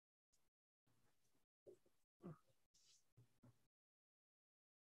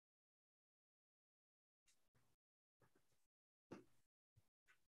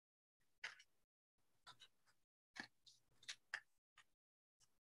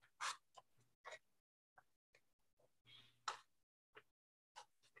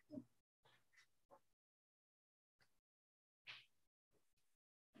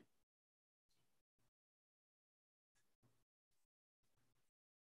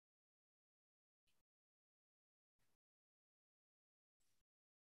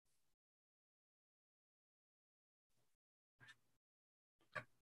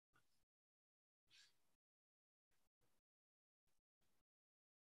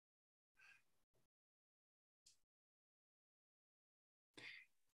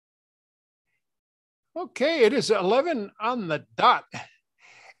Okay, it is 11 on the dot,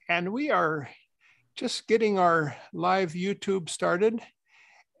 and we are just getting our live YouTube started,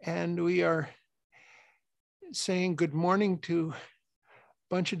 and we are saying good morning to a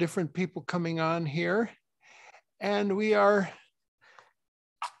bunch of different people coming on here, and we are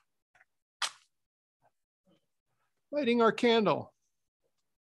lighting our candle.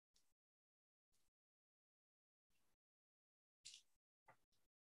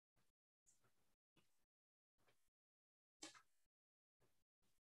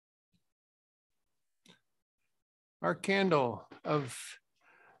 Our candle of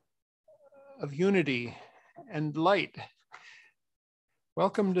unity and light.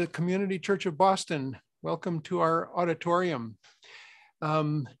 Welcome to Community Church of Boston. Welcome to our auditorium.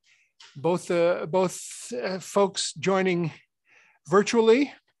 Both folks joining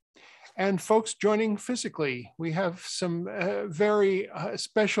virtually and folks joining physically. We have some very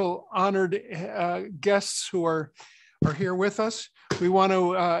special honored guests who are here with us. We want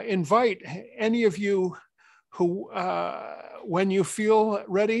to invite any of you who, when you feel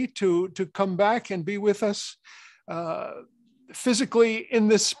ready to come back and be with us physically in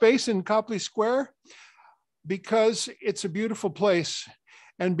this space in Copley Square, because it's a beautiful place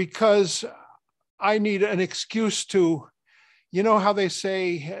and because I need an excuse to, you know how they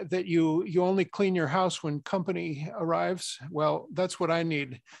say that you only clean your house when company arrives? Well, that's what I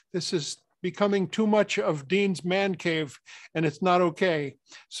need. This is becoming too much of Dean's man cave, and it's not okay.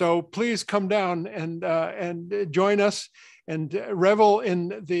 So please come down and join us and revel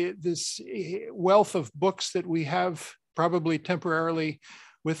in this wealth of books that we have probably temporarily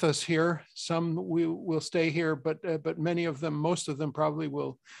with us here. Some we will stay here, but many of them, most of them probably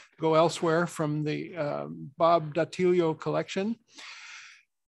will go elsewhere from the Bob Datilio collection.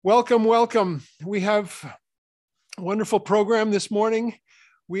 Welcome, welcome. We have a wonderful program this morning.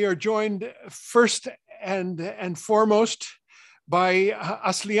 We are joined first and foremost by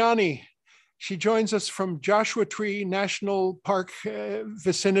Asliani. She joins us from Joshua Tree National Park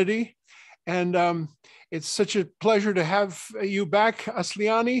vicinity. And it's such a pleasure to have you back,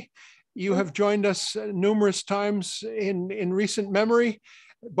 Asliani. You have joined us numerous times in recent memory,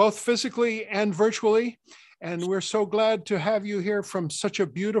 both physically and virtually. And we're so glad to have you here from such a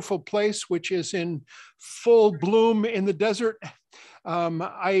beautiful place, which is in full bloom in the desert.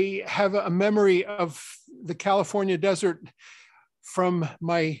 I have a memory of the California desert from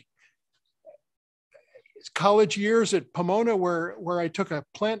my college years at Pomona, where I took a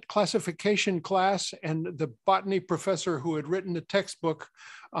plant classification class, and the botany professor who had written a textbook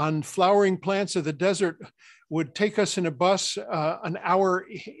on flowering plants of the desert would take us in a bus an hour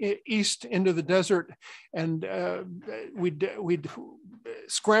east into the desert, and we'd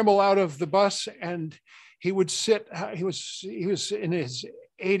scramble out of the bus, and he would sit. He was in his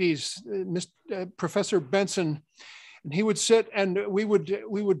 80s, Professor Benson. And he would sit, and we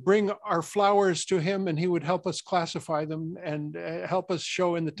would bring our flowers to him, and he would help us classify them and help us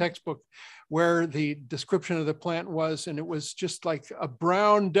show in the textbook where the description of the plant was. And it was just like a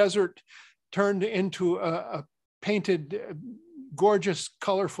brown desert turned into a painted, gorgeous,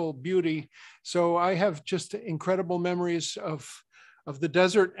 colorful beauty. So I have just incredible memories of the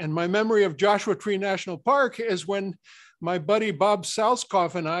desert. And my memory of Joshua Tree National Park is when my buddy Bob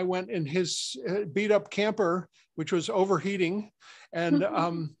Salskoff and I went in his beat up camper, which was overheating. And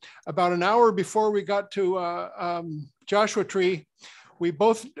about an hour before we got to Joshua Tree, we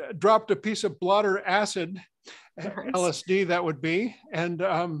both dropped a piece of blotter acid, LSD that would be. And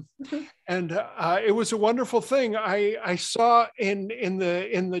it was a wonderful thing. I saw in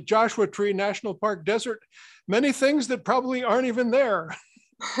the Joshua Tree National Park desert many things that probably aren't even there.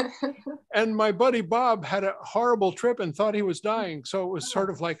 And my buddy Bob had a horrible trip and thought he was dying. So it was sort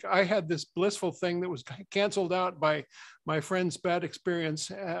of like I had this blissful thing that was canceled out by my friend's bad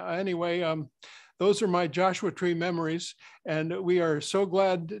experience. Anyway, those are my Joshua Tree memories, and we are so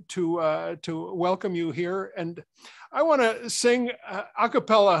glad to welcome you here. And I want to sing a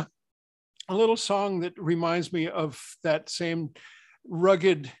cappella a little song that reminds me of that same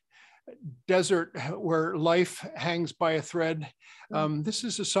rugged desert where life hangs by a thread. This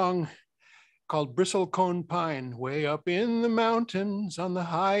is a song called Bristlecone Pine. Way up in the mountains on the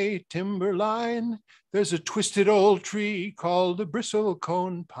high timber line, there's a twisted old tree called the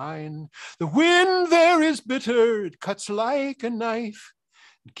bristlecone pine. The wind there is bitter, it cuts like a knife.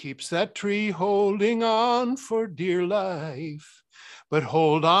 It keeps that tree holding on for dear life. But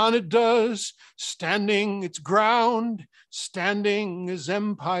hold on it does, standing its ground, standing as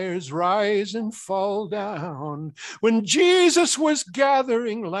empires rise and fall down. When Jesus was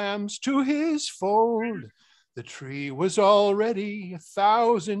gathering lambs to his fold, the tree was already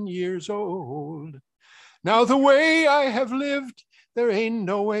 1,000 years old. Now the way I have lived, there ain't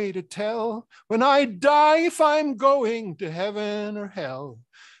no way to tell when I die if I'm going to heaven or hell.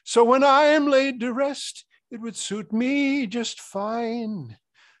 So when I'm laid to rest, it would suit me just fine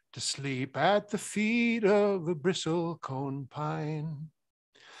to sleep at the feet of a bristlecone pine.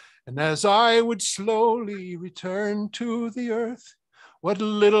 And as I would slowly return to the earth, what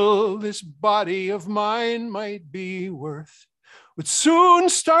little this body of mine might be worth would soon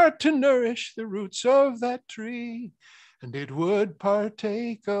start to nourish the roots of that tree, and it would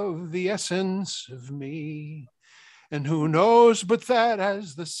partake of the essence of me. And who knows but that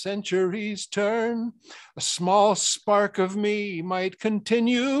as the centuries turn, a small spark of me might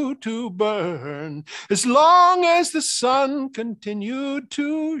continue to burn, as long as the sun continued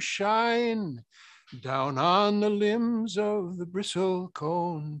to shine down on the limbs of the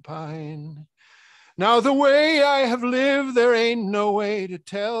bristlecone pine. Now the way I have lived, there ain't no way to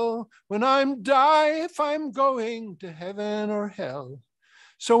tell when I'm die if I'm going to heaven or hell.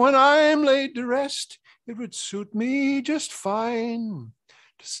 So when I'm laid to rest, it would suit me just fine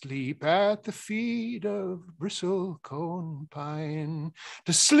to sleep at the feet of bristlecone pine,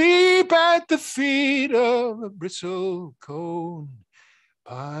 to sleep at the feet of a bristlecone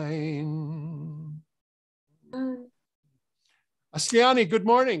pine. Asliani, good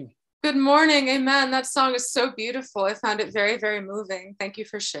morning. Good morning, amen. That song is so beautiful. I found it very, very moving. Thank you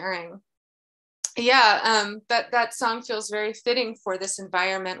for sharing. Yeah, that song feels very fitting for this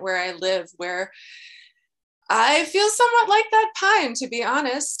environment where I live, where I feel somewhat like that pine, to be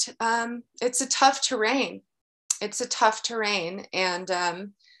honest. It's a tough terrain. It's a tough terrain. And,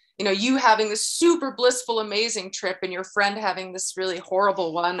 you know, you having this super blissful, amazing trip and your friend having this really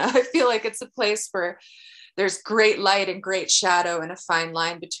horrible one, I feel like it's a place where there's great light and great shadow and a fine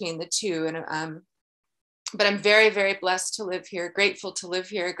line between the two. And but I'm very, very blessed to live here, grateful to live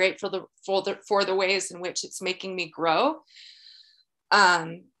here, grateful for the ways in which it's making me grow.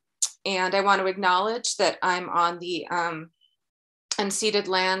 And I want to acknowledge that I'm on the unceded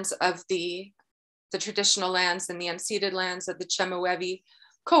lands of the traditional lands and the unceded lands of the Chemehuevi,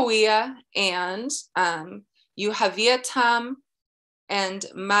 Kauai, and Yuhaviatam and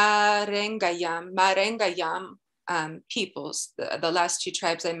Marengayam peoples. The last two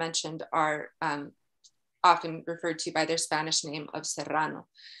tribes I mentioned are often referred to by their Spanish name of Serrano.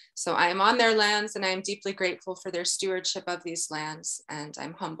 So I am on their lands and I am deeply grateful for their stewardship of these lands, and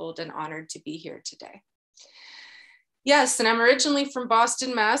I'm humbled and honored to be here today. Yes, and I'm originally from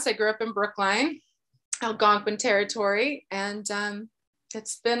Boston, Mass. I grew up in Brookline, Algonquin territory, and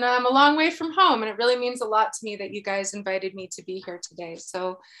it's been a long way from home, and it really means a lot to me that you guys invited me to be here today.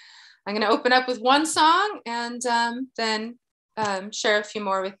 So I'm going to open up with one song and then share a few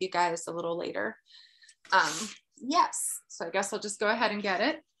more with you guys a little later. Yes, so I guess I'll just go ahead and get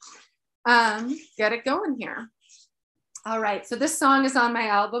it going here. All right, so this song is on my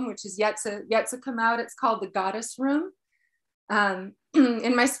album, which is yet to come out. It's called The Goddess Room.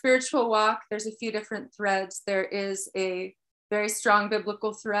 In my spiritual walk, there's a few different threads. There is a very strong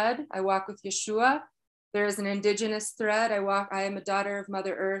biblical thread. I walk with Yeshua. There is an indigenous thread. I am a daughter of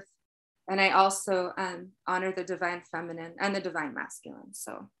Mother Earth. And I also honor the divine feminine and the divine masculine.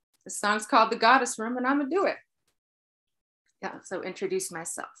 So the song's called The Goddess Room, and I'm gonna do it. Yeah, so introduce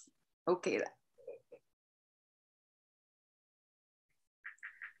myself. Okay then.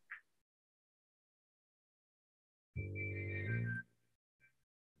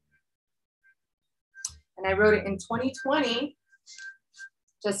 And I wrote it in 2020,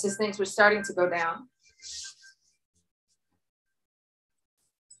 just as things were starting to go down.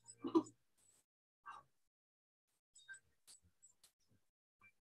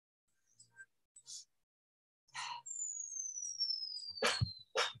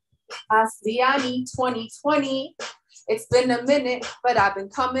 Asliani 2020. It's been a minute, but I've been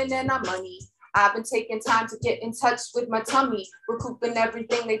coming and I'm money. I've been taking time to get in touch with my tummy, recouping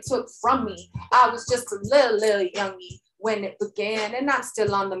everything they took from me. I was just a little youngie when it began, and I'm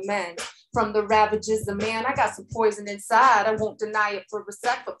still on the mend. From the ravages of man, I got some poison inside. I won't deny it for a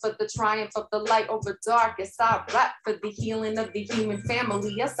sec, but for the triumph of the light over darkness, I rap for the healing of the human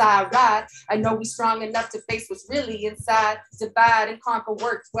family. Yes, I ride. I know we strong enough to face what's really inside. Divide and conquer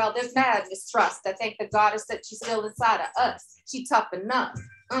works well. There's mad mistrust. I thank the goddess that she's still inside of us. She tough enough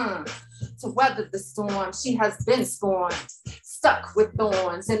to weather the storm. She has been scorned, stuck with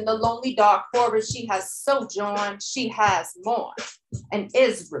thorns. In the lonely dark forest she has sojourned. She has mourned and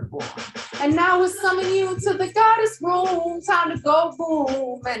is reborn. And now we summon you to the goddess room. Time to go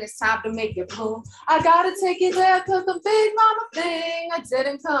boom, and it's time to make it bloom. I gotta take it there cause the big mama thing. I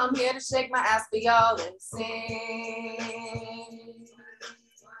didn't come here to shake my ass for y'all and sing.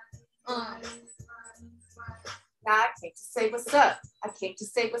 Now I came to say what's up. I came to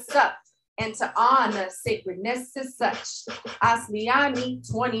say what's up. And to honor sacredness is such. Asliani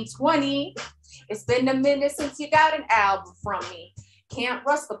 2020. It's been a minute since you got an album from me. Can't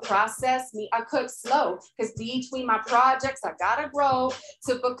rush the process, me, I cook slow. Cause between my projects, I gotta grow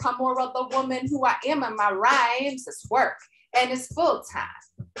to become more of the woman who I am in my rhymes. It's work and it's full time.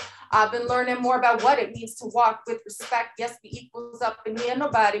 I've been learning more about what it means to walk with respect. Yes, the equals up in here,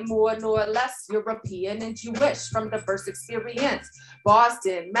 nobody more nor less. European and Jewish from diverse experience.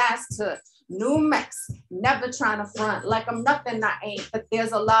 Boston, Mass to New Mex, never trying to front like I'm nothing I ain't. But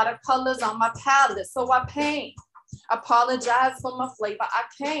there's a lot of colors on my palette, so I paint. Apologize for my flavor, I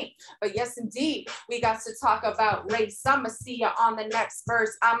can't. But yes, indeed, we got to talk about race. I'ma see you on the next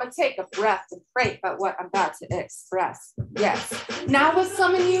verse. I'ma take a breath and pray about what I'm about to express. Yes. Now we're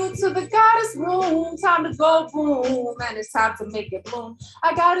summoning you to the goddess room. Time to go boom, and it's time to make it bloom.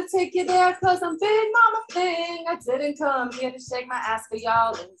 I gotta take you there cause I'm big mama thing. I didn't come here to shake my ass for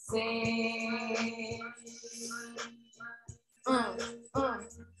y'all and sing.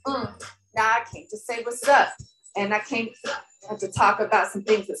 Now I came to say what's up. And I came to talk about some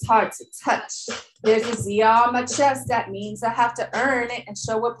things that's hard to touch. There's a Z on my chest, that means I have to earn it and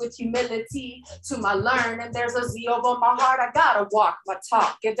show up with humility to my learn. And there's a Z over my heart, I gotta walk my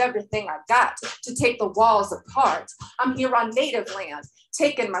talk, give everything I got to take the walls apart. I'm here on native land,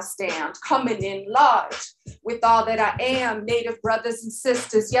 taking my stand, coming in large with all that I am. Native brothers and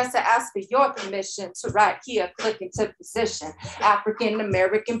sisters, yes, I ask for your permission to right here click into position.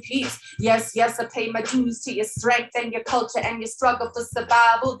 African-American peace, yes, yes, I pay my dues to your strength and your culture and your struggle for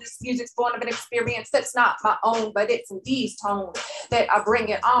survival. This music's born of an experience that's not my own, but it's in these tones that I bring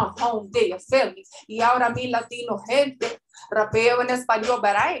it on home. Do you feel me? Y ahora mi Latino gente. Rapeo en español,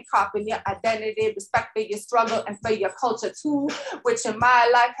 but I ain't copying your identity, respect for your struggle and for your culture too, which in my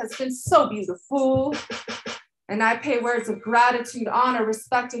life has been so beautiful. And I pay words of gratitude, honor,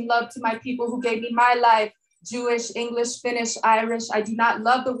 respect, and love to my people who gave me my life. Jewish, English, Finnish, Irish. I do not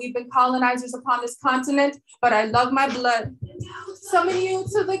love that we've been colonizers upon this continent, but I love my blood. Summon you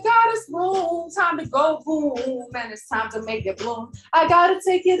to the goddess room, time to go boom, and it's time to make it bloom. I gotta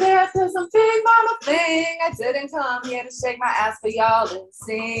take you there cause I'm big mama thing. I didn't come here to shake my ass for y'all and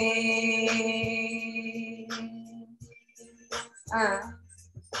sing.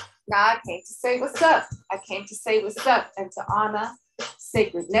 Now I came to say what's up. I came to say what's up and to honor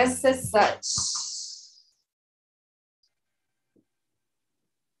sacredness as such.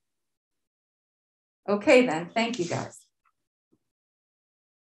 Okay, then. Thank you, guys.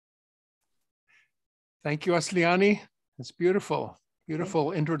 Thank you, Asliani. It's beautiful,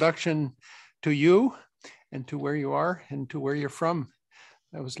 beautiful introduction to you and to where you are and to where you're from.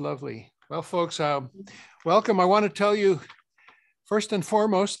 That was lovely. Well, folks, welcome. I want to tell you first and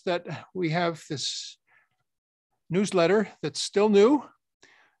foremost that we have this newsletter that's still new.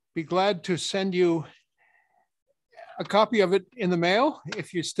 Be glad to send you a copy of it in the mail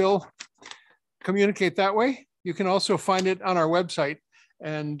if you still communicate that way. You can also find it on our website,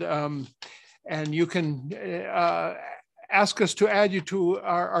 and you can ask us to add you to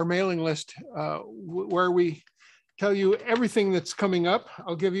our mailing list where we tell you everything that's coming up.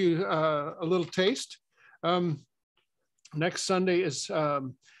 I'll give you a little taste. Next Sunday is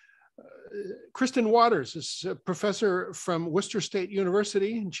Kristen Waters is a professor from Worcester State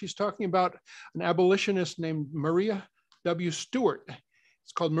University, and she's talking about an abolitionist named Maria W. Stewart.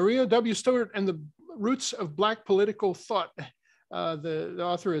 It's called Maria W. Stewart and the Roots of Black Political Thought. The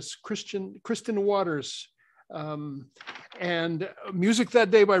author is Kristen Waters. And music that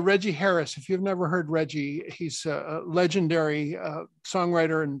day by Reggie Harris. If you've never heard Reggie, he's a legendary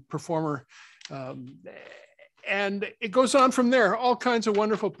songwriter and performer. And it goes on from there, all kinds of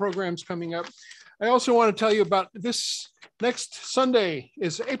wonderful programs coming up. I also want to tell you about this next Sunday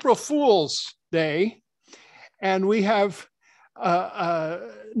is April Fool's Day. And we have a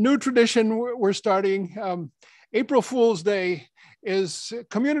new tradition we're starting. April Fool's Day is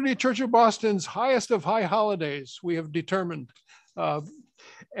Community Church of Boston's highest of high holidays, we have determined. To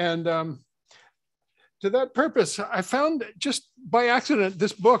that purpose, I found just by accident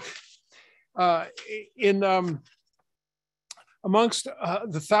this book amongst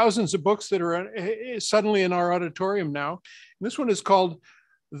the thousands of books that are suddenly in our auditorium now. And this one is called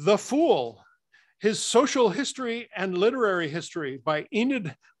The Fool, His Social History and Literary History by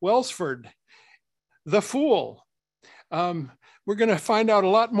Enid Welsford. The Fool. We're going to find out a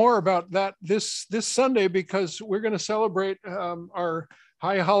lot more about that this Sunday because we're going to celebrate our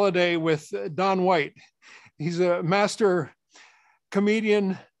high holiday with Don White. He's a master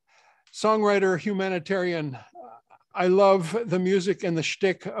comedian, songwriter, humanitarian. I love the music and the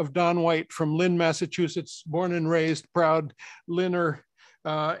shtick of Don White from Lynn, Massachusetts, born and raised, proud Lynner.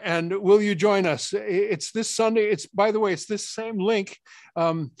 And will you join us? It's this Sunday. It's, by the way, it's this same link.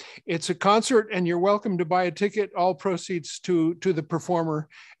 It's a concert and you're welcome to buy a ticket. All proceeds to the performer,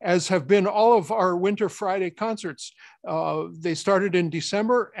 as have been all of our Winter Friday concerts. They started in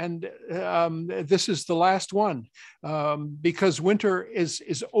December and this is the last one because winter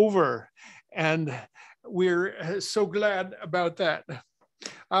is over. And we're so glad about that.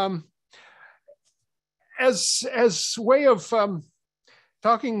 As way of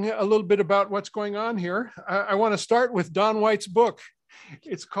talking a little bit about what's going on here, I want to start with Don White's book.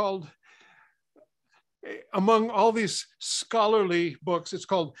 It's called, among all these scholarly books, it's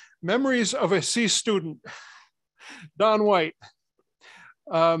called Memories of a Sea Student. Don White.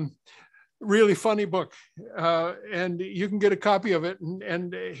 Really funny book, and you can get a copy of it,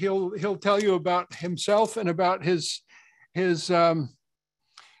 and he'll tell you about himself and about his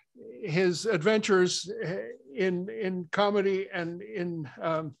adventures in comedy and in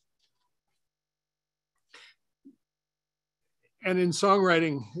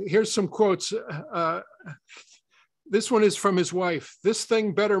songwriting. Here's some quotes. This one is from his wife. "This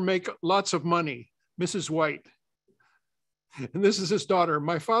thing better make lots of money, Mrs. White." And this is his daughter.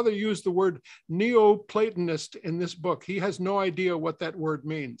 "My father used the word Neoplatonist in this book. He has no idea what that word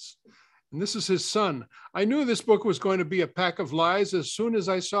means." And this is his son. "I knew this book was going to be a pack of lies as soon as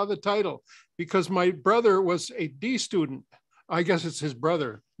I saw the title, because my brother was a D student." I guess it's his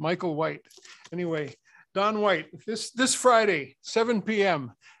brother, Michael White. Anyway, Don White, this Friday, 7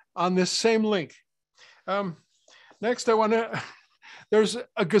 p.m. on this same link. Next, there's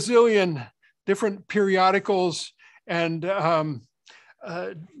a gazillion different periodicals and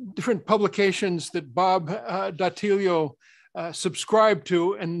different publications that Bob Datilio subscribed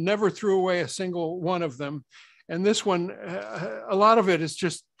to and never threw away a single one of them. And this one, a lot of it is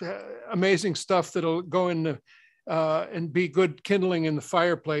just amazing stuff that'll go in and be good kindling in the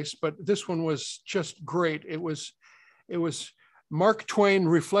fireplace. But this one was just great. It was Mark Twain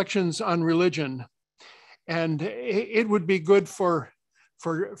Reflections on Religion. And it would be good for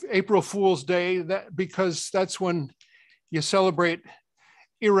April Fool's Day, because that's when you celebrate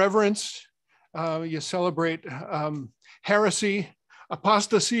irreverence, you celebrate heresy,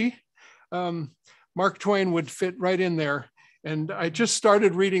 apostasy. Mark Twain would fit right in there. And I just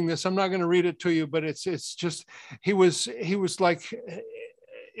started reading this. I'm not going to read it to you, but it's just, it was like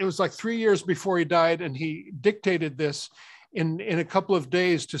 3 years before he died, and he dictated this in a couple of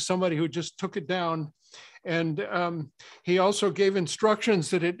days to somebody who just took it down. And he also gave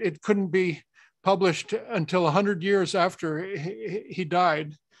instructions that it couldn't be published until 100 years after he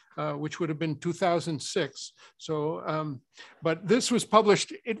died, which would have been 2006. So, but this was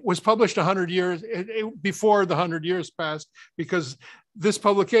published, it was published 100 years, before the 100 years passed, because this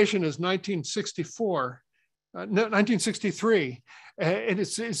publication is 1963. And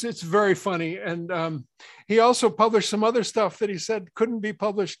it's very funny. And he also published some other stuff that he said couldn't be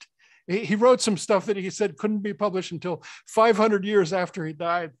published. He wrote some stuff that he said couldn't be published until 500 years after he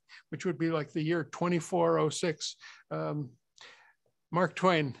died, which would be like the year 2406. Mark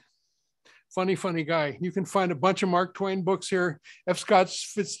Twain, funny guy. You can find a bunch of Mark Twain books here. F. Scott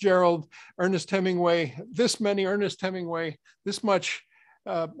Fitzgerald, Ernest Hemingway, this many Ernest Hemingway, this much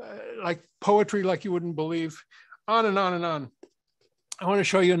like poetry like you wouldn't believe, on and on and on. I want to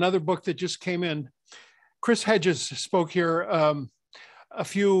show you another book that just came in. Chris Hedges spoke here a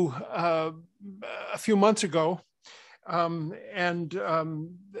few months ago and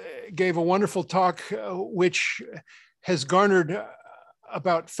gave a wonderful talk, which has garnered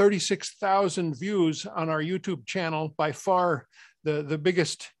about 36,000 views on our YouTube channel, by far the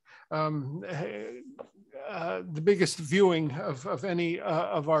biggest viewing of any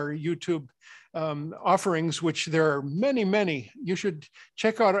of our YouTube offerings, which there are many. You should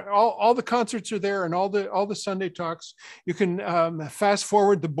check out all the concerts are there, and all the Sunday talks. You can fast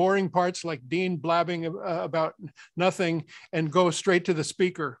forward the boring parts like Dean blabbing about nothing and go straight to the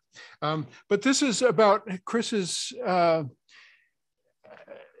speaker. But this is about Chris's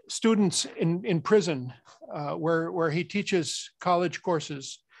students in prison, where he teaches college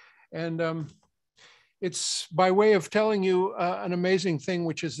courses. And it's by way of telling you an amazing thing,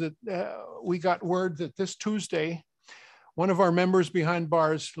 which is that we got word that this Tuesday, one of our members behind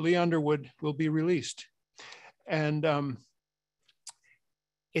bars, Lee Underwood, will be released. And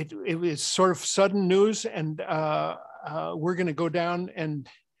it was sort of sudden news, and we're going to go down and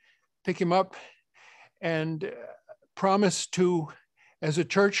pick him up and promise to, as a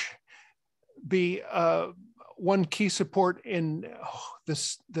church, be one key support in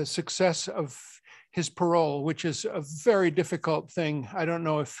the success of his parole, which is a very difficult thing. I don't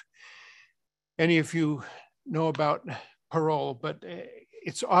know if any of you know about parole, but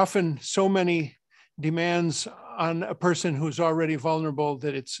it's often so many demands on a person who's already vulnerable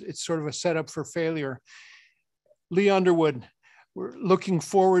that it's sort of a setup for failure. Lee Underwood, we're looking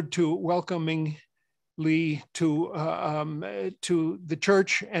forward to welcoming Lee to the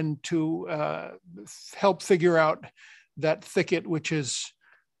church and to help figure out that thicket, which is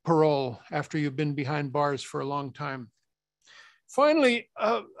parole after you've been behind bars for a long time. Finally,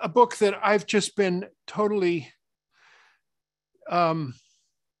 a book that I've just been totally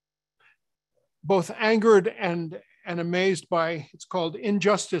both angered and amazed by. It's called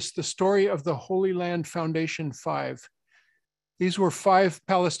Injustice, the Story of the Holy Land Foundation 5. These were 5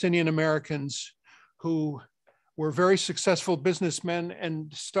 Palestinian Americans who were very successful businessmen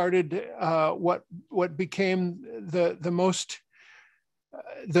and started what became the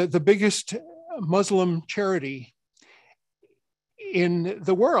biggest Muslim charity in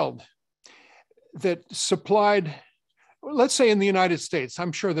the world that supplied, let's say in the United States,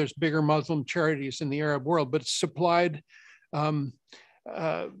 I'm sure there's bigger Muslim charities in the Arab world, but supplied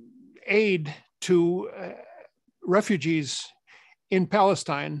aid to refugees in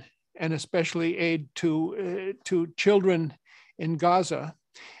Palestine, and especially aid to children in Gaza.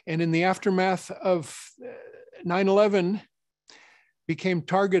 And in the aftermath of 9/11, became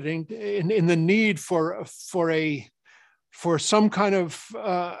targeting in the need for some kind of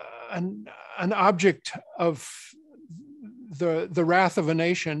an object of the wrath of a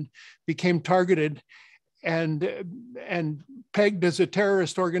nation, became targeted and pegged as a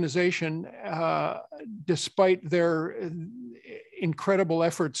terrorist organization, despite their incredible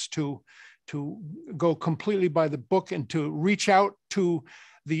efforts to go completely by the book and to reach out to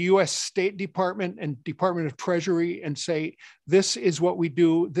the US State Department and Department of Treasury and say, this is what we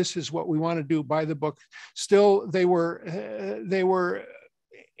do, this is what we want to do by the book. Still, they were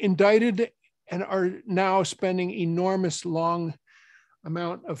indicted and are now spending enormous long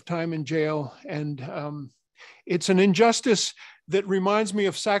amount of time in jail. And it's an injustice that reminds me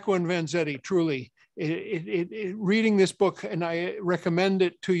of Sacco and Vanzetti, truly. Reading this book, and I recommend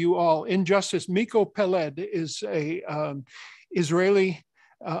it to you all. Injustice. Miko Peled is a Israeli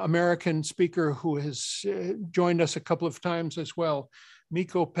American speaker who has joined us a couple of times as well.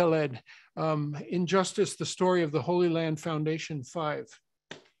 Miko Peled. Injustice, the Story of the Holy Land Foundation 5.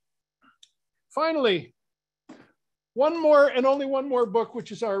 Finally, one more and only one more book,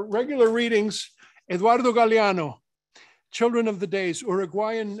 which is our regular readings. Eduardo Galeano, Children of the Days,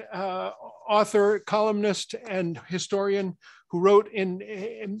 Uruguayan author, columnist, and historian who wrote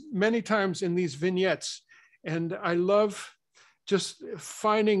in many times in these vignettes. And I love just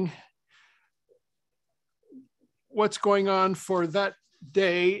finding what's going on for that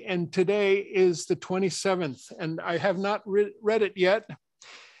day. And today is the 27th, and I have not read it yet.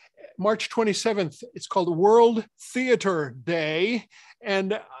 March 27th, it's called World Theater Day.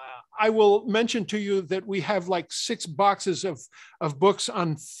 And I will mention to you that we have like 6 boxes of books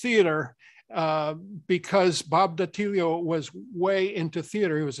on theater because Bob Datilio was way into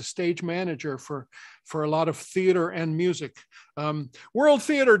theater. He was a stage manager for a lot of theater and music. World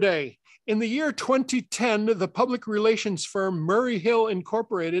Theater Day. In the year 2010, the public relations firm Murray Hill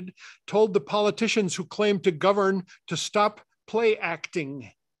Incorporated told the politicians who claimed to govern to stop play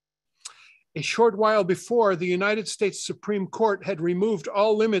acting. A short while before, the United States Supreme Court had removed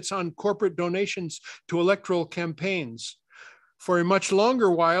all limits on corporate donations to electoral campaigns. For a much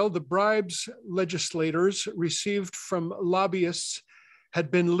longer while, the bribes legislators received from lobbyists had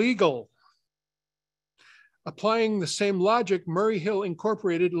been legal. Applying the same logic, Murray Hill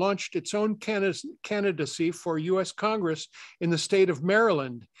Incorporated launched its own candidacy for US Congress in the state of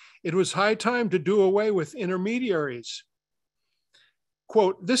Maryland. It was high time to do away with intermediaries.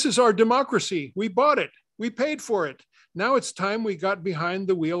 Quote, "This is our democracy. We bought it. We paid for it. Now it's time we got behind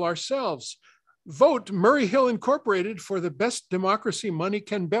the wheel ourselves. Vote Murray Hill Incorporated for the best democracy money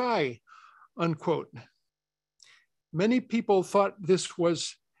can buy," unquote. Many people thought this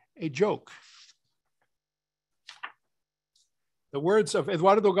was a joke. The words of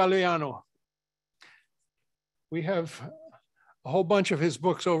Eduardo Galeano. We have a whole bunch of his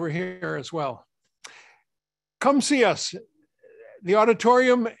books over here as well. Come see us. The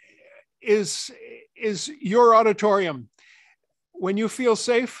auditorium is your auditorium. When you feel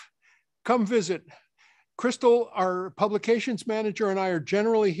safe, come visit. Crystal, our publications manager, and I are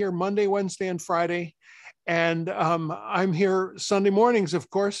generally here Monday, Wednesday, and Friday. And I'm here Sunday mornings, of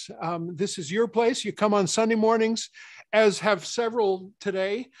course. This is your place. You come on Sunday mornings, as have several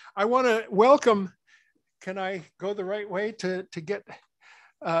today. I want to welcome, can I go the right way to get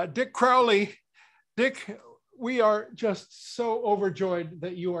Dick Crowley, Dick, we are just so overjoyed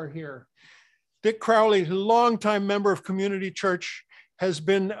that you are here. Dick Crowley, longtime member of Community Church, has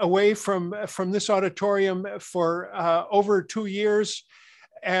been away from this auditorium for over 2 years.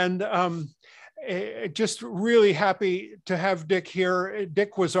 And just really happy to have Dick here.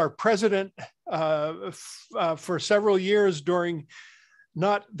 Dick was our president for several years during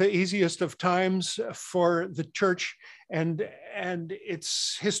not the easiest of times for the church and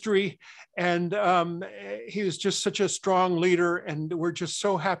its history. And he was just such a strong leader. And we're just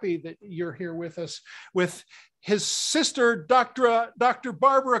so happy that you're here with us, with his sister, Dr.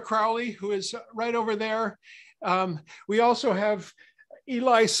 Barbara Crowley, who is right over there. We also have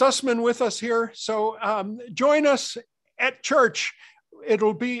Eli Sussman with us here. So join us at church.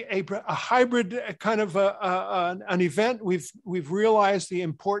 It'll be a hybrid kind of an event. We've realized the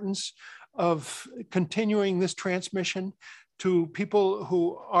importance of continuing this transmission to people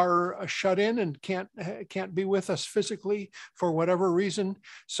who are shut in and can't be with us physically for whatever reason.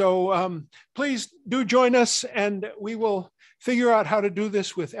 So please do join us, and we will figure out how to do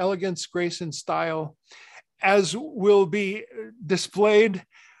this with elegance, grace, and style, as will be displayed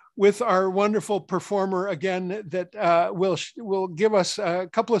with our wonderful performer again that will give us a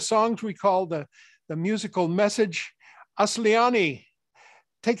couple of songs we call the musical message. Asliani,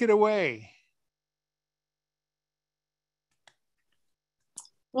 take it away.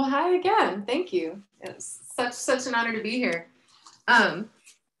 Well, hi again. Thank you. It's such an honor to be here.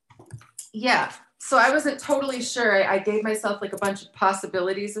 Yeah, so I wasn't totally sure. I gave myself like a bunch of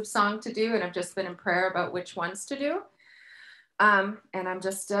possibilities of song to do, and I've just been in prayer about which ones to do. And I'm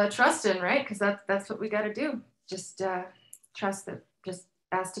just trusting, right? Because that's what we got to do. Just trust that, just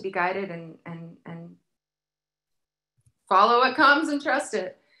ask to be guided and follow what comes and trust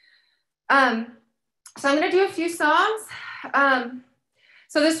it. So I'm going to do a few songs.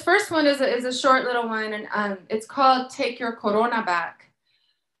 So this first one is a short little one, and it's called Take Your Corona Back.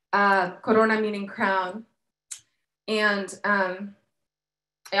 Corona meaning crown. And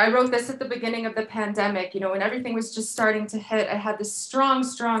I wrote this at the beginning of the pandemic, when everything was just starting to hit. I had this strong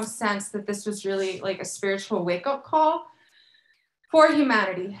sense that this was really like a spiritual wake-up call for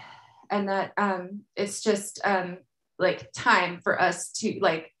humanity. And that it's just like time for us to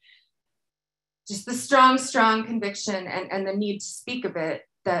just the strong conviction and the need to speak of it,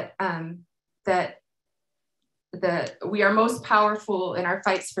 that we are most powerful in our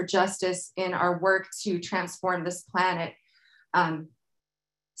fights for justice, in our work to transform this planet,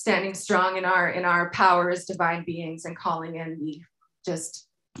 standing strong in our power as divine beings and calling in the just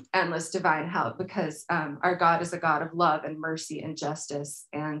endless divine help, because our God is a God of love and mercy and justice,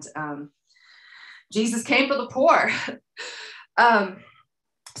 and Jesus came for the poor.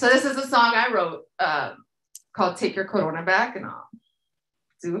 So this is a song I wrote called Take Your Corona Back, and I'll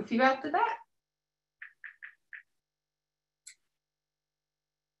do a few after that.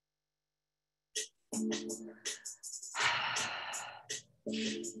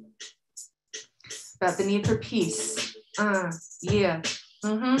 About the need for peace. Yeah.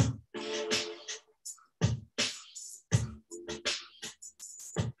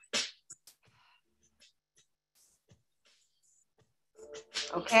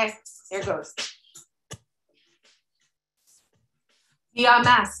 Okay, here goes. Be our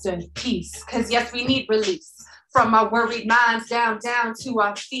master, peace, because yes, we need release from our worried minds down to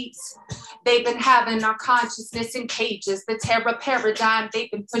our feet. They've been having our consciousness in cages, the terror paradigm,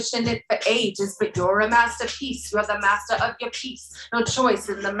 they've been pushing it for ages, but you're a masterpiece, you're the master of your peace. No choice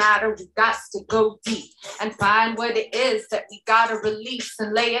in the matter, we got to go deep and find what it is that we gotta release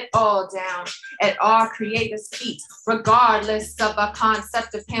and lay it all down at our Creator's feet, regardless of our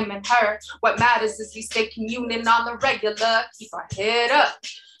concept of him and her. What matters is we stay communing on the regular, keep our head up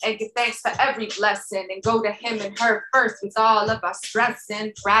and give thanks for every blessing, and go to him and her first with all of our stress,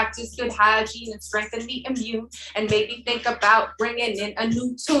 and practice good hygiene and strengthen the immune, and maybe think about bringing in a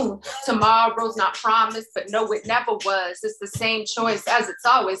new tune. Tomorrow's not promised, but no, it never was. It's the same choice as it's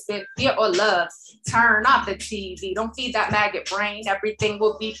always been, fear or love. Turn off the TV, don't feed that maggot brain. Everything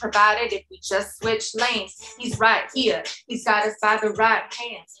will be provided if we just switch lanes. He's right here, he's got us by the right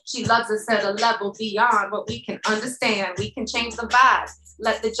hand. She loves us at a level beyond what we can understand. We can change the vibe,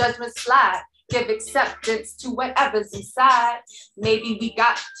 let the judgment slide, give acceptance to whatever's inside. Maybe we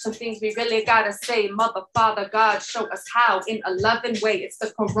got some things we really gotta say. Mother, Father, God, show us how in a loving way. It's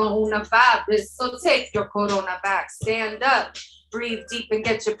the coronavirus, so take your corona back. Stand up, breathe deep, and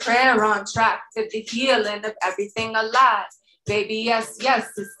get your prayer on track for the healing of everything alive. Baby, yes,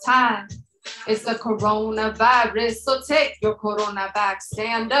 it's time. It's the coronavirus, so take your corona back.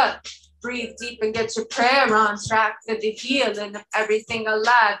 Stand up, breathe deep, and get your prayer on track for the healing of everything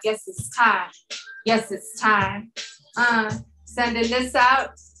alive. Yes, it's time. Yes, it's time. Sending this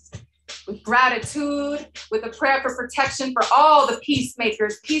out with gratitude, with a prayer for protection for all the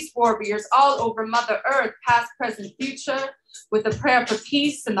peacemakers, peace warriors all over Mother Earth, past, present, future, with a prayer for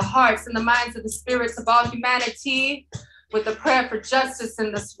peace in the hearts and the minds of the spirits of all humanity, with a prayer for justice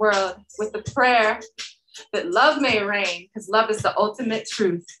in this world, with a prayer that love may reign, because love is the ultimate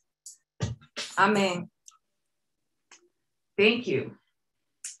truth. Amen. Thank you.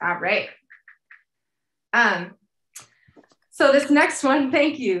 All right. So this next one,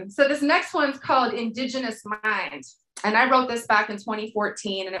 thank you. So this next one's called Indigenous Mind. And I wrote this back in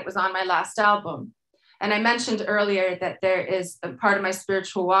 2014 and it was on my last album. And I mentioned earlier that there is a part of my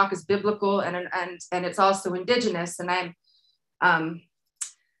spiritual walk is biblical and it's also indigenous. And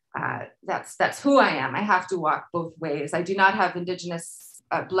that's who I am. I have to walk both ways. I do not have indigenous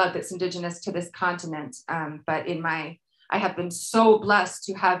blood that's indigenous to this continent. But I have been so blessed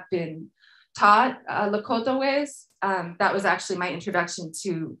to have been taught Lakota ways. That was actually my introduction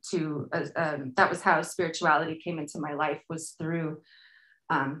to that was how spirituality came into my life, was through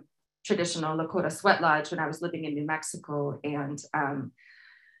traditional Lakota sweat lodge when I was living in New Mexico, and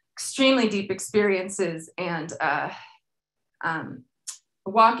extremely deep experiences. And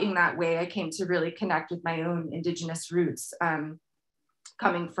walking that way, I came to really connect with my own indigenous roots,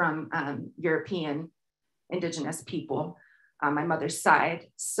 coming from European indigenous people on my mother's side.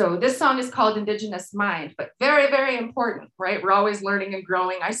 So this song is called Indigenous Mind, but very, very important, right? We're always learning and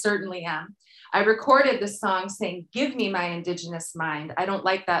growing. I certainly am. I recorded this song saying, give me my indigenous mind. I don't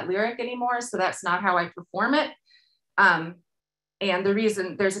like that lyric anymore, so that's not how I perform it. And the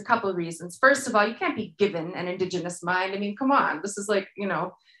reason, there's a couple of reasons. First of all, you can't be given an indigenous mind. I mean, come on, this is like,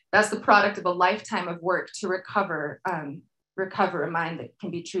 that's the product of a lifetime of work to recover a mind that can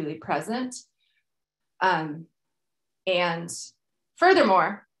be truly present. And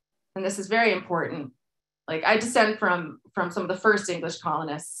furthermore, and this is very important, like I descend from some of the first English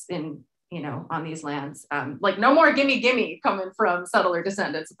colonists on these lands. Like no more gimme gimme coming from settler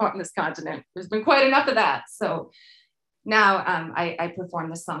descendants upon this continent. There's been quite enough of that. So now I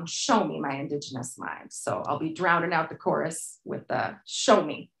perform the song, Show Me My Indigenous Mind. So I'll be drowning out the chorus with the show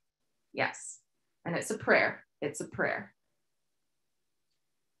me. Yes. And it's a prayer. It's a prayer.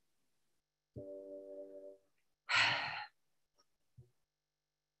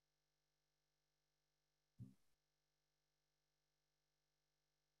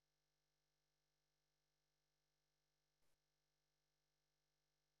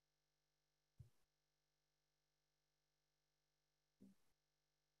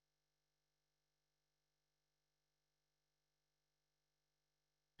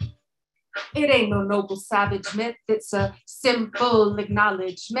 It ain't no noble savage myth, it's a simple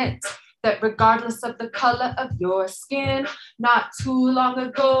acknowledgement that regardless of the color of your skin, not too long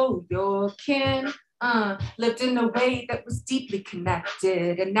ago, your kin lived in a way that was deeply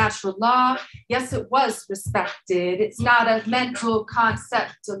connected. And natural law, yes, it was respected. It's not a mental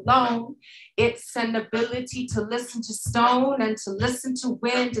concept alone. It's an ability to listen to stone and to listen to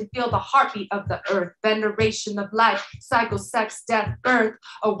wind and feel the heartbeat of the earth, veneration of life, cycle, sex, death, birth,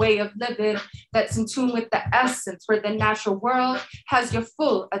 a way of living that's in tune with the essence where the natural world has your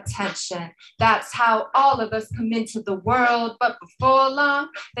full attention. That's how all of us come into the world, but before long,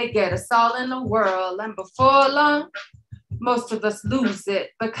 they get us all in the world. And before long, most of us lose it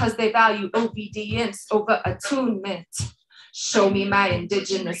because they value obedience over attunement. Show me my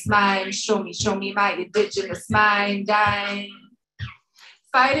indigenous mind. Show me my indigenous mind. I'm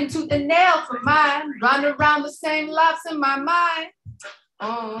fighting tooth and nail for mine. Run around the same laps in my mind.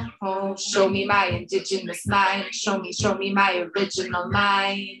 Oh, show me my indigenous mind. Show me my original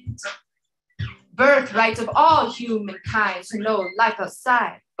mind. Birthright of all humankind to know life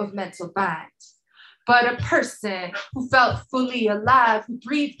outside of mental bind. But a person who felt fully alive, who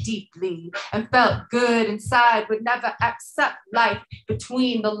breathed deeply and felt good inside would never accept life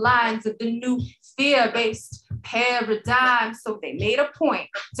between the lines of the new fear-based paradigm. So they made a point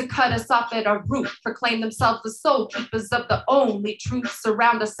to cut us off at our root, proclaim themselves the soul keepers of the only truths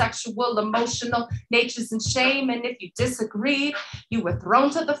around the sexual, emotional natures and shame. And if you disagreed, you were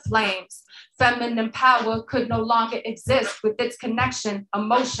thrown to the flames. Feminine power could no longer exist with its connection,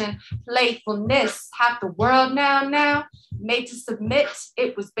 emotion, playfulness. Half the world now made to submit.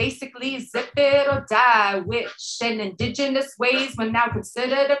 It was basically zip it or die, which in indigenous ways were now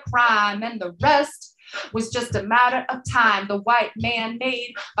considered a crime, and the rest was just a matter of time. The white man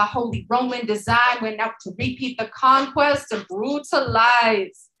made by Holy Roman design went out to repeat the conquest and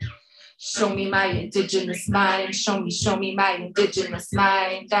brutalize. Show me my indigenous mind. Show me my indigenous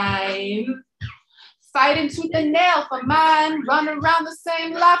mind. I'm fighting tooth and nail for mine. Run around the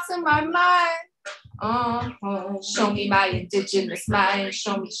same laps in my mind. Show me my indigenous mind.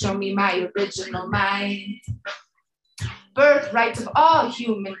 Show me my original mind. Birthright of all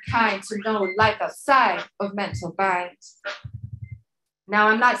humankind to know life outside of mental bind. Now,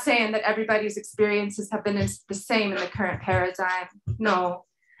 I'm not saying that everybody's experiences have been the same in the current paradigm. No.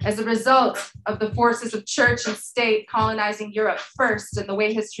 As a result of the forces of church and state colonizing Europe first and the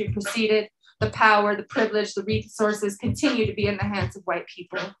way history proceeded, the power, the privilege, the resources continue to be in the hands of white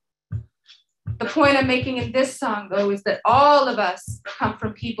people. The point I'm making in this song, though, is that all of us come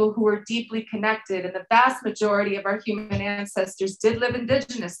from people who are deeply connected, and the vast majority of our human ancestors did live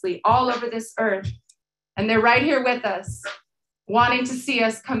indigenously all over this earth. And they're right here with us, wanting to see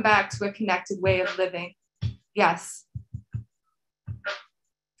us come back to a connected way of living. Yes.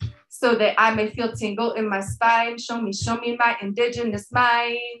 So that I may feel tingle in my spine. Show me my indigenous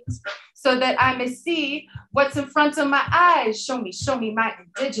mind. So that I may see what's in front of my eyes. Show me my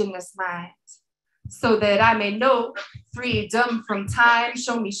indigenous mind. So that I may know freedom from time.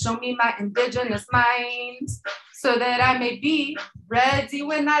 Show me my indigenous mind. So that I may be ready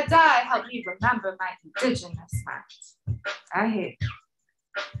when I die. Help me remember my indigenous mind. I hate.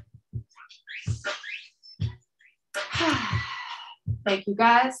 Thank you,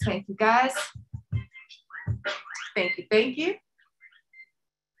 guys. Thank you, guys. Thank you, thank you.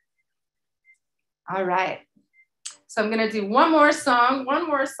 All right. So I'm gonna do one more song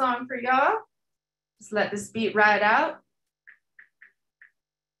for y'all. Just let this beat ride out.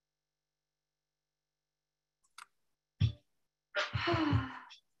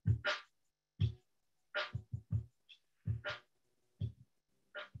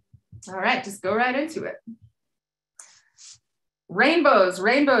 All right, just go right into it. Rainbows,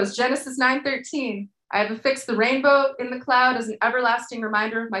 Genesis 9:13. I have affixed the rainbow in the cloud as an everlasting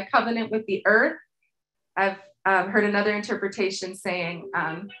reminder of my covenant with the earth. I've heard another interpretation saying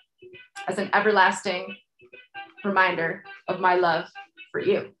as an everlasting reminder of my love for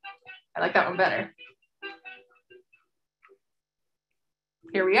you. I like that one better.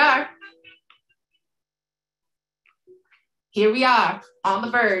 Here we are. Here we are, on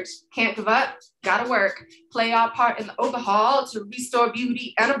the verge, can't give up, gotta work, play our part in the overhaul to restore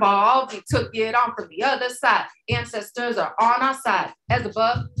beauty and evolve. We took it on from the other side. Ancestors are on our side, as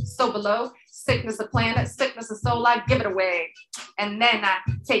above, so below. Sickness of planet, sickness of soul, I give it away. And then I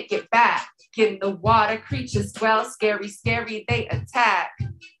take it back. In the water, creatures dwell, scary, scary, they attack.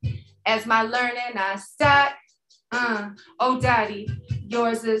 As my learning I stack, oh daddy,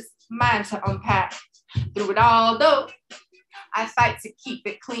 yours is mine to unpack. Through it all though, I fight to keep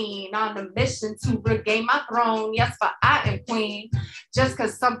it clean, on a mission to regain my throne. Yes, for I am queen. Just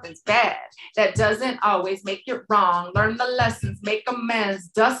because something's bad, that doesn't always make it wrong. Learn the lessons, make amends,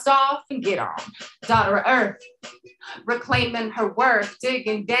 dust off and get on. Daughter of earth, reclaiming her worth,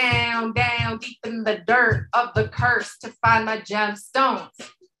 digging down, down deep in the dirt of the curse to find my gemstones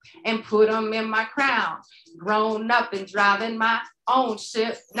and put them in my crown. Grown up and driving my own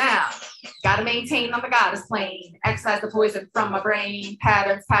ship now. Gotta maintain on the goddess plane. Excise the poison from my brain.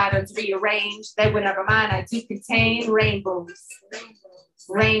 Patterns rearrange. They would never mind. I do contain rainbows.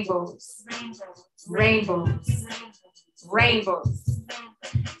 Rainbows. Rainbows. Rainbows.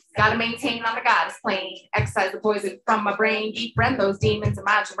 Gotta maintain on the goddess plane. Excise the poison from my brain. Befriend those demons in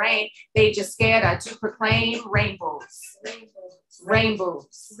my terrain. They just scared. I do proclaim rainbows.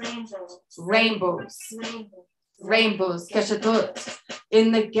 Rainbows. Rainbows. Rainbows, cachadot.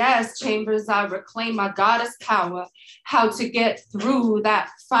 In the gas chambers, I reclaim my goddess power. How to get through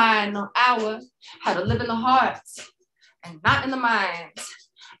that final hour. How to live in the heart and not in the mind.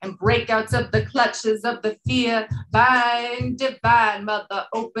 And break out of the clutches of the fear. Bind, divine mother,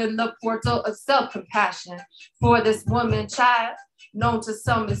 open the portal of self-compassion for this woman child. Known to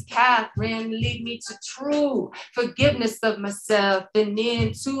some as Catherine, lead me to true forgiveness of myself and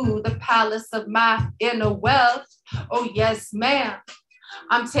into the palace of my inner wealth. Oh yes, ma'am,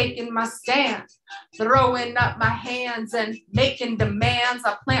 I'm taking my stand, throwing up my hands and making demands.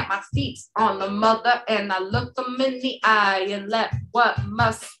 I plant my feet on the mother and I look them in the eye and let what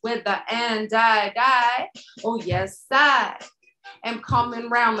must wither and die. Oh yes, I am coming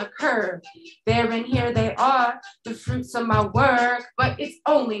round the curve. There and here they are, the fruits of my work, but it's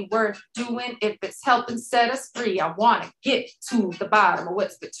only worth doing if it's helping set us free. I want to get to the bottom of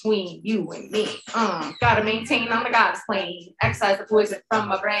what's between you and me. Gotta maintain on the goddess plane. Excise the poison from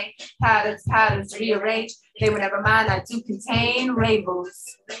my brain. Patterns rearrange. They were never mine. I do contain rainbows.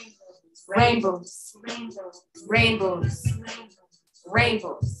 Rainbows. Rainbows.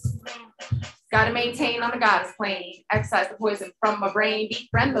 Rainbows. Gotta maintain on the goddess plane. Excise the poison from my brain.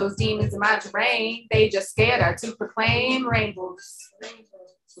 Befriend those demons in my terrain. They just scared I to proclaim rainbows.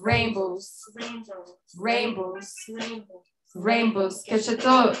 rainbows, rainbows, rainbows.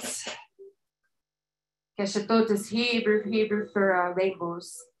 Keshatot. Keshatot is Hebrew for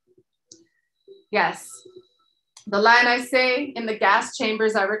rainbows. Yes. The line I say, in the gas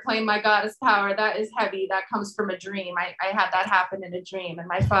chambers, I reclaim my goddess power. That is heavy. That comes from a dream. I had that happen in a dream. And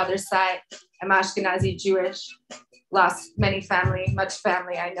my father's side, I'm Ashkenazi Jewish, lost much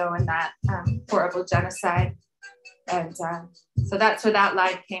family I know in that horrible genocide. And so that's where that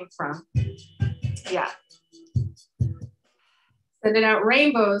line came from. Yeah. Sending out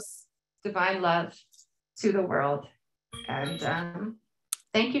rainbows, divine love to the world. And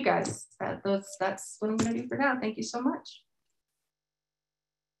thank you guys. That's what I'm going to do for now. Thank you so much.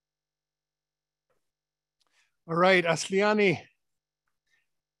 All right, Asliani.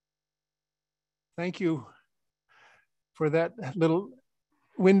 Thank you for that little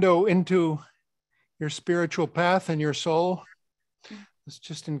window into your spiritual path and your soul. It's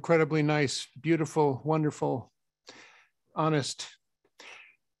just incredibly nice, beautiful, wonderful, honest.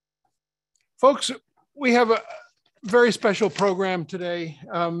 Folks, we have a very special program today.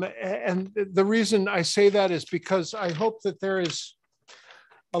 And the reason I say that is because I hope that there is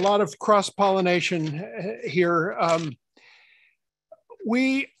a lot of cross-pollination here.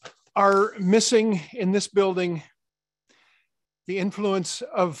 We are missing in this building the influence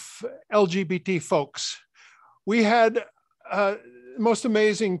of LGBT folks. We had a most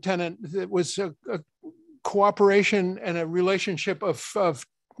amazing tenant that was a cooperation and a relationship of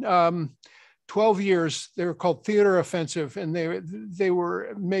 12 years. They were called Theater Offensive, and they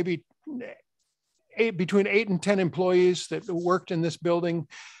were maybe between 8 and 10 employees that worked in this building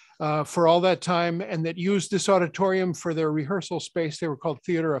for all that time, and that used this auditorium for their rehearsal space. They were called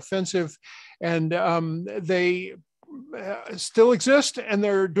Theater Offensive, and they still exist, and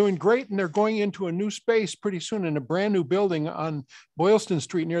they're doing great, and they're going into a new space pretty soon in a brand new building on Boylston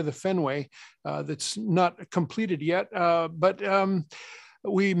Street near the Fenway that's not completed yet, but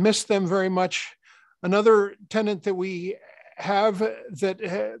we miss them very much. Another tenant that we have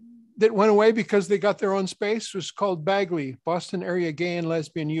that went away because they got their own space was called Bagley, Boston Area Gay and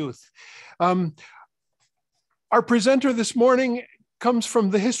Lesbian Youth. Our presenter this morning comes from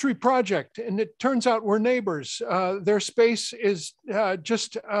the History Project, and it turns out we're neighbors. Their space is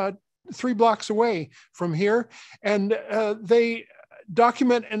just 3 blocks away from here, and they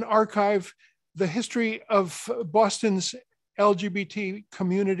document and archive the history of Boston's LGBT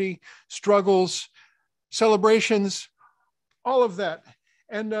community, struggles, celebrations, all of that.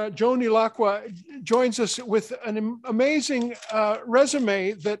 And Joan Ilacqua joins us with an amazing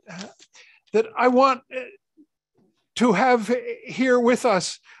resume that I want to have here with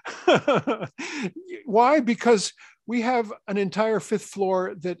us. Why? Because we have an entire 5th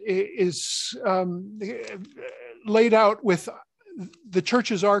floor that is laid out with the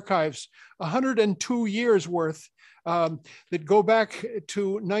church's archives, 102 years worth, that go back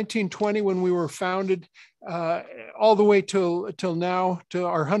to 1920 when we were founded, all the way till now, to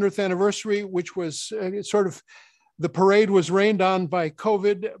our 100th anniversary, which was sort of, the parade was rained on by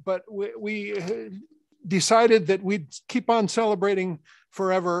COVID, but we decided that we'd keep on celebrating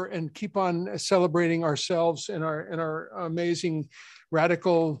forever and keep on celebrating ourselves and our amazing,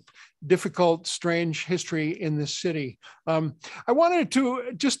 radical, difficult, strange history in this city. I wanted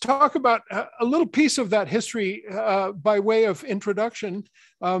to just talk about a little piece of that history by way of introduction.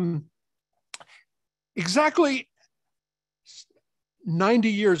 Exactly 90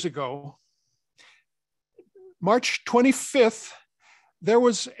 years ago, March 25th, there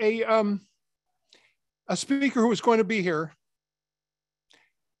was a speaker who was going to be here,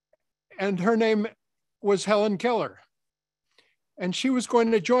 and her name was Helen Keller. And she was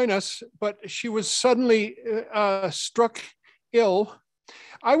going to join us, but she was suddenly struck ill.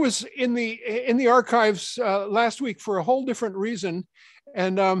 I was in the archives last week for a whole different reason,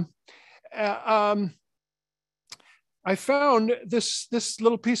 and I found this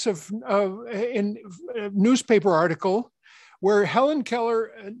little piece of in newspaper article where Helen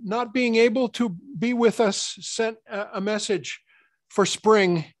Keller, not being able to be with us, sent a message for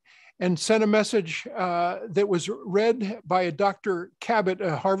spring, and sent a message that was read by a Dr. Cabot,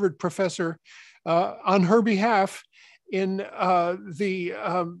 a Harvard professor, on her behalf in the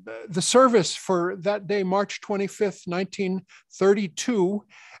service for that day, March 25th, 1932,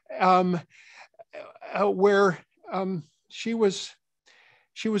 where she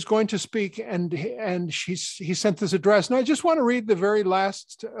was going to speak, and he sent this address. And I just want to read the very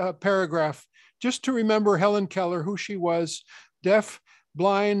last paragraph, just to remember Helen Keller, who she was, deaf,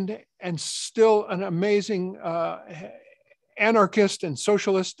 blind, and still an amazing anarchist and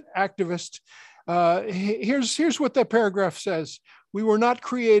socialist activist. Here's what that paragraph says. We were not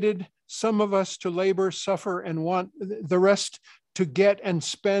created, some of us, to labor, suffer, and want the rest to get and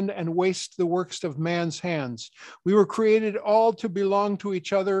spend and waste the works of man's hands. We were created all to belong to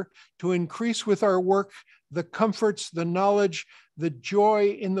each other, to increase with our work the comforts, the knowledge, the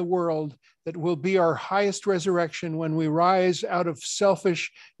joy in the world that will be our highest resurrection when we rise out of selfish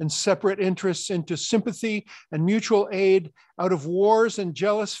and separate interests into sympathy and mutual aid, out of wars and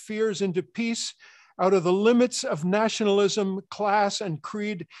jealous fears into peace, out of the limits of nationalism, class, and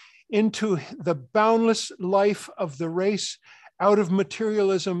creed into the boundless life of the race, out of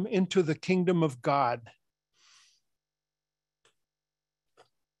materialism into the kingdom of God.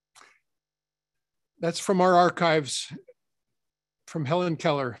 That's from our archives, from Helen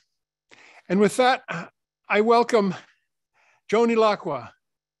Keller. And with that, I welcome Joan Ilacqua.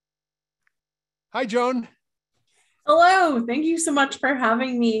 Hi, Joan. Hello, thank you so much for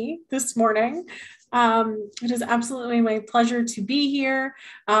having me this morning. It is absolutely my pleasure to be here.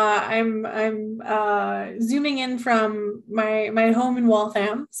 I'm zooming in from my home in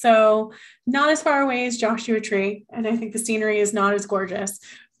Waltham, so not as far away as Joshua Tree, and I think the scenery is not as gorgeous,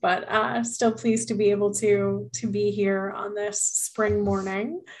 but still pleased to be able to be here on this spring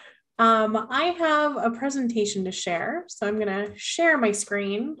morning. I have a presentation to share, so I'm going to share my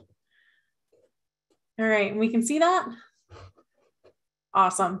screen. All right, and we can see that?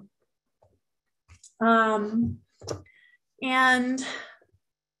 Awesome. And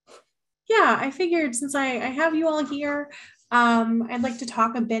yeah, I figured since I have you all here, I'd like to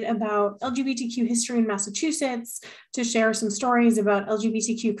talk a bit about LGBTQ history in Massachusetts, to share some stories about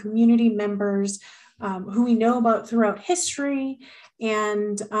LGBTQ community members who we know about throughout history,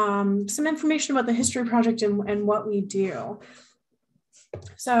 and some information about the History Project and what we do.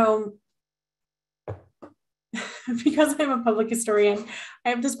 So, because I'm a public historian, I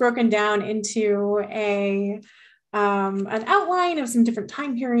have this broken down into an outline of some different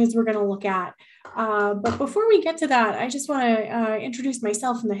time periods we're going to look at. But before we get to that, I just want to introduce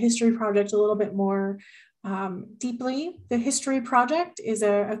myself and the History Project a little bit more deeply. The History Project is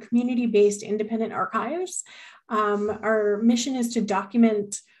a community-based independent archives. Our mission is to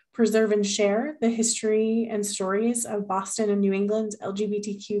document, preserve, and share the history and stories of Boston and New England's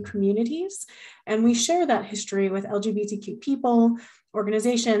LGBTQ communities. And we share that history with LGBTQ people,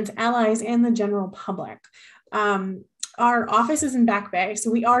 organizations, allies, and the general public. Our office is in Back Bay,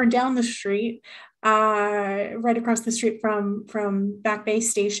 so we are down the street, right across the street from Back Bay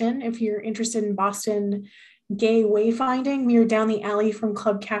Station. If you're interested in Boston gay wayfinding, we are down the alley from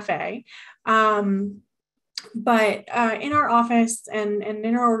Club Cafe. But in our office and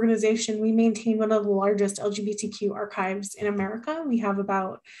in our organization, we maintain one of the largest LGBTQ archives in America. We have we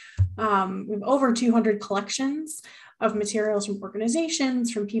have over 200 collections of materials from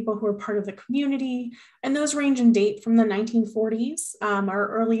organizations, from people who are part of the community, and those range in date from the 1940s. Our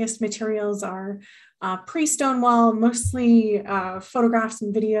earliest materials are pre-Stonewall, mostly photographs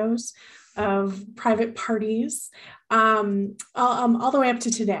and videos of private parties, all the way up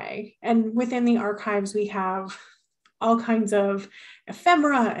to today. And within the archives, we have all kinds of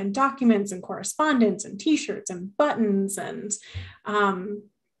ephemera and documents and correspondence and t-shirts and buttons. And,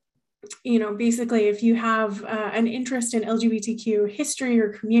 you know, basically, if you have an interest in LGBTQ history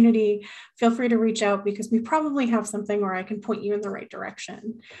or community, feel free to reach out, because we probably have something where I can point you in the right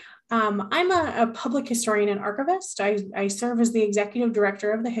direction. I'm a public historian and archivist. I serve as the executive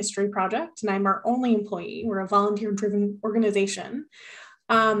director of the History Project, and I'm our only employee. We're a volunteer-driven organization.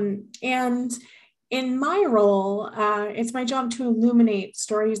 And in my role, it's my job to illuminate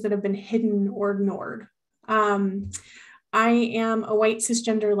stories that have been hidden or ignored. I am a white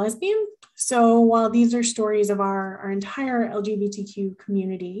cisgender lesbian. So while these are stories of our entire LGBTQ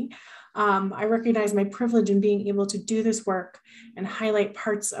community, I recognize my privilege in being able to do this work and highlight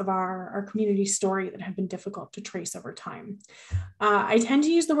parts of our community story that have been difficult to trace over time. I tend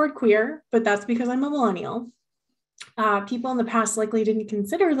to use the word queer, but that's because I'm a millennial. People in the past likely didn't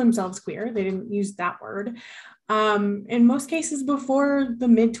consider themselves queer. They didn't use that word. In most cases before the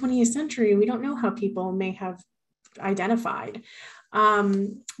mid-20th century, we don't know how people may have identified.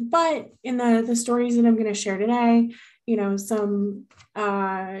 But in the stories that I'm going to share today, you know, some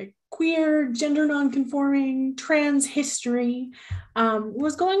queer, gender nonconforming, trans history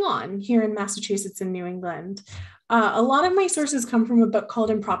was going on here in Massachusetts and New England. A lot of my sources come from a book called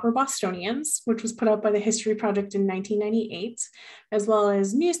Improper Bostonians, which was put out by the History Project in 1998, as well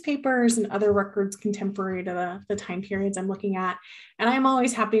as newspapers and other records contemporary to the time periods I'm looking at. And I'm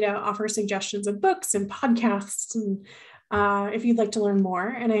always happy to offer suggestions of books and podcasts, and if you'd like to learn more.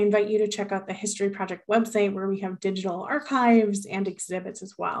 And I invite you to check out the History Project website, where we have digital archives and exhibits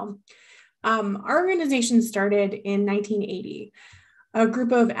as well. Our organization started in 1980. A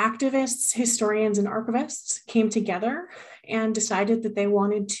group of activists, historians, and archivists came together and decided that they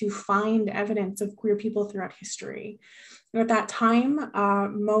wanted to find evidence of queer people throughout history. At that time,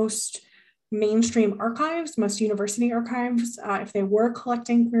 most mainstream archives, most university archives, if they were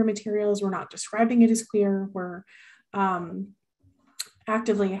collecting queer materials, were not describing it as queer, were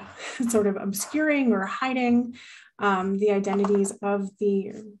actively sort of obscuring or hiding the identities of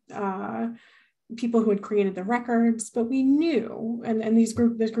the people who had created the records. But we knew, and this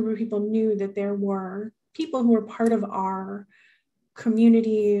group of people knew that there were people who were part of our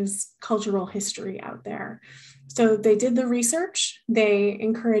community's cultural history out there. So they did the research. They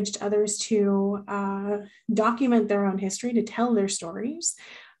encouraged others to document their own history, to tell their stories.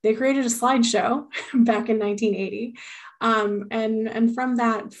 They created a slideshow back in 1980. And from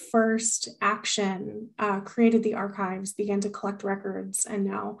that first action, created the archives, began to collect records, and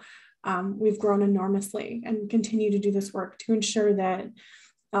now we've grown enormously and continue to do this work to ensure that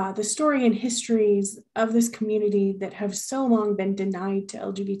the story and histories of this community that have so long been denied to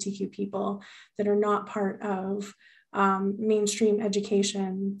LGBTQ people, that are not part of mainstream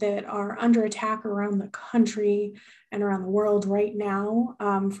education, that are under attack around the country and around the world right now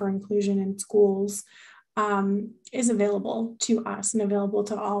for inclusion in schools, is available to us and available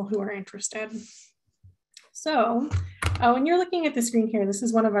to all who are interested. So when you're looking at the screen here, this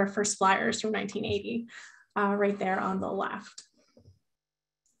is one of our first flyers from 1980, right there on the left.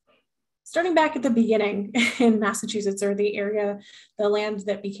 Starting back at the beginning in Massachusetts, or the area, the land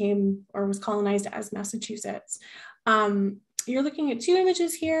that became or was colonized as Massachusetts, you're looking at two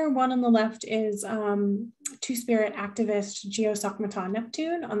images here. One on the left is Two-Spirit activist Geosokmata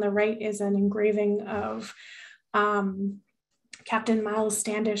Neptune. On the right is an engraving of Captain Miles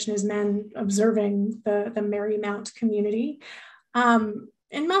Standish and his men observing the Marymount community.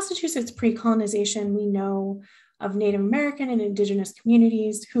 In Massachusetts pre-colonization, we know of Native American and Indigenous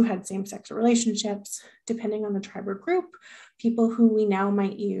communities who had same-sex relationships, depending on the tribe or group, people who we now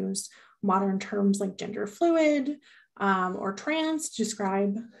might use modern terms like gender fluid or trans to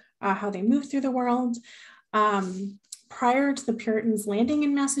describe how they move through the world. Prior to the Puritans landing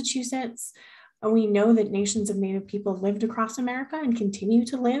in Massachusetts, we know that nations of Native people lived across America and continue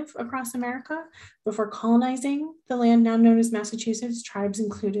to live across America. Before colonizing the land now known as Massachusetts, tribes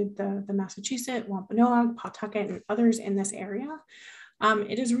included the Massachusetts, Wampanoag, Pawtucket, and others in this area.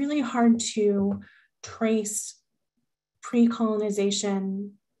 It is really hard to trace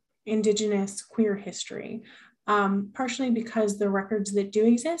pre-colonization Indigenous queer history, partially because the records that do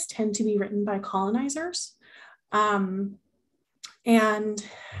exist tend to be written by colonizers.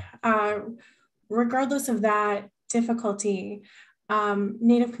 Regardless of that difficulty,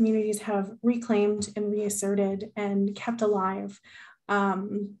 Native communities have reclaimed and reasserted and kept alive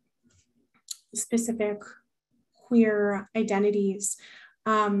specific queer identities.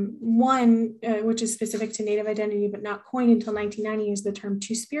 One, which is specific to Native identity, but not coined until 1990, is the term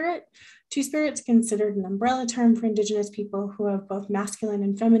Two-Spirit. Two-Spirit is considered an umbrella term for Indigenous people who have both masculine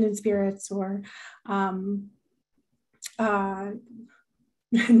and feminine spirits, or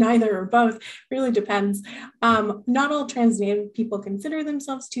neither or both, really depends. Not all trans Native people consider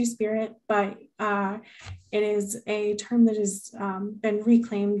themselves Two-Spirit, but it is a term that has been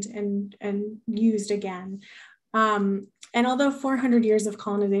reclaimed and used again. And although 400 years of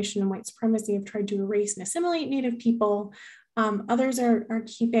colonization and white supremacy have tried to erase and assimilate Native people, others are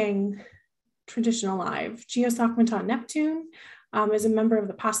keeping tradition alive. Geosokmata Neptune is a member of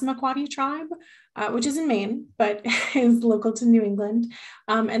the Passamaquoddy tribe, which is in Maine, but is local to New England.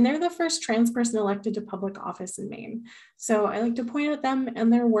 And they're the first trans person elected to public office in Maine. So I like to point at them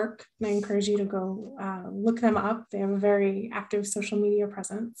and their work, and I encourage you to go look them up. They have a very active social media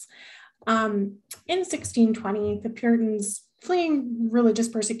presence. In 1620, the Puritans, fleeing religious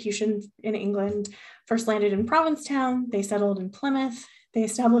persecution in England, first landed in Provincetown. They settled in Plymouth. They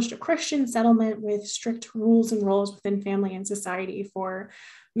established a Christian settlement with strict rules and roles within family and society for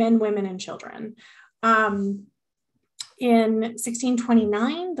men, women, and children. In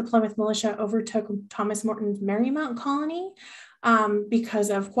 1629, the Plymouth militia overtook Thomas Morton's Marymount colony because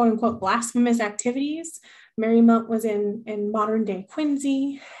of quote unquote blasphemous activities. Marymount was in modern day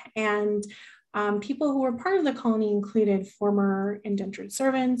Quincy, and people who were part of the colony included former indentured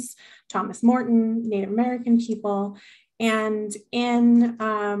servants, Thomas Morton, Native American people, and in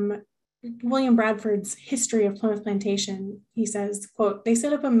William Bradford's History of Plymouth Plantation, he says, quote, "They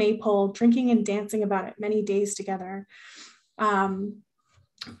set up a maypole, drinking and dancing about it many days together,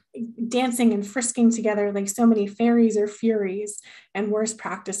 dancing and frisking together like so many fairies or furies, and worse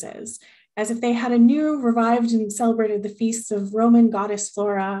practices, as if they had anew revived and celebrated the feasts of Roman goddess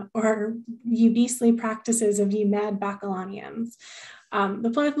Flora, or ye beastly practices of ye mad Bacchanalians."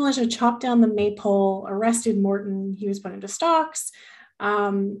 The Plymouth militia chopped down the maypole, arrested Morton. He was put into stocks,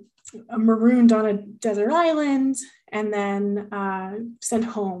 marooned on a desert island, and then sent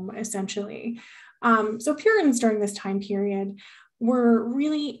home, essentially. So Puritans during this time period were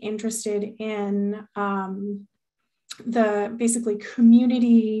really interested in the basically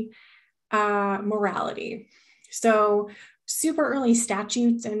community morality. So super early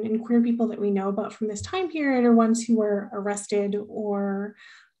statutes and queer people that we know about from this time period are ones who were arrested or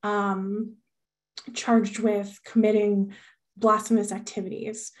charged with committing blasphemous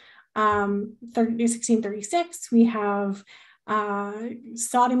activities. 1636, we have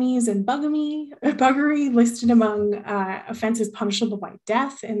sodomies and buggery listed among offenses punishable by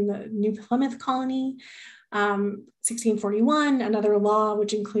death in the New Plymouth colony. 1641, another law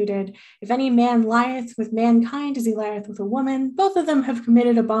which included, if any man lieth with mankind as he lieth with a woman, both of them have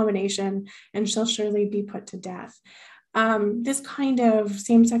committed abomination and shall surely be put to death. This kind of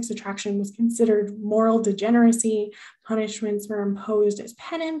same-sex attraction was considered moral degeneracy. Punishments were imposed as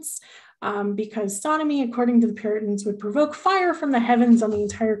penance because sodomy, according to the Puritans, would provoke fire from the heavens on the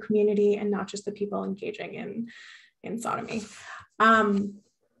entire community and not just the people engaging in sodomy.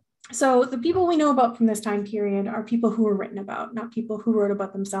 So the people we know about from this time period are people who were written about, not people who wrote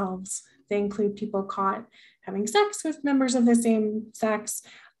about themselves. They include people caught having sex with members of the same sex,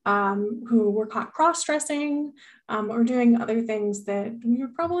 who were caught cross-dressing, or doing other things that we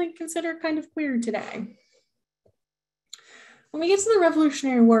would probably consider kind of queer today. When we get to the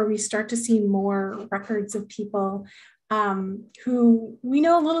Revolutionary War, we start to see more records of people who we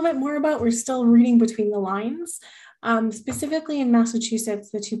know a little bit more about. We're still reading between the lines. Specifically in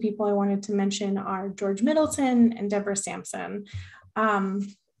Massachusetts, the two people I wanted to mention are George Middleton and Deborah Sampson.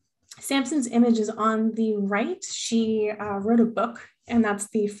 Sampson's image is on the right. She wrote a book, and that's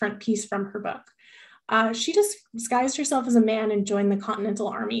the front piece from her book. She disguised herself as a man and joined the Continental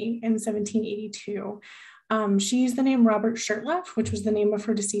Army in 1782. She used the name Robert Shirtleff, which was the name of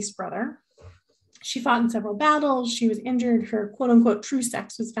her deceased brother. She fought in several battles. She was injured. Her quote unquote true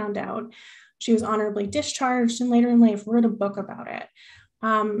sex was found out. She was honorably discharged and later in life wrote a book about it.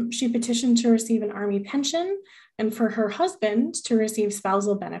 She petitioned to receive an army pension and for her husband to receive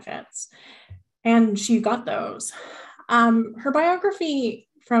spousal benefits. And she got those. Her biography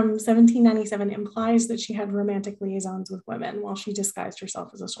from 1797 implies that she had romantic liaisons with women while she disguised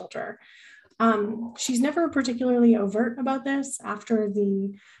herself as a soldier. She's never particularly overt about this. After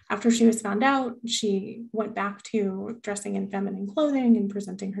she was found out, she went back to dressing in feminine clothing and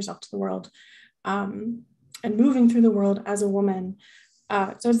presenting herself to the world, and moving through the world as a woman.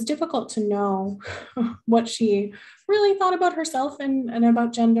 So it's difficult to know what she really thought about herself and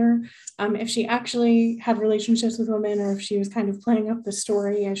about gender, if she actually had relationships with women or if she was kind of playing up the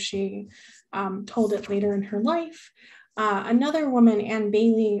story as she told it later in her life. Another woman, Anne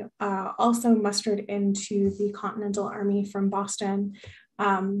Bailey, also mustered into the Continental Army from Boston.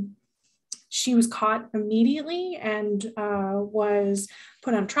 She was caught immediately and was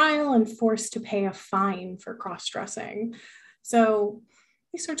put on trial and forced to pay a fine for cross-dressing. So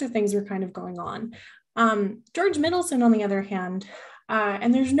these sorts of things were kind of going on. George Middleton, on the other hand,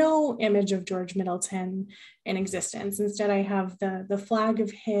 and there's no image of George Middleton in existence. Instead, I have the flag of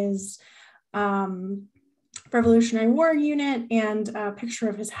his Revolutionary War unit and a picture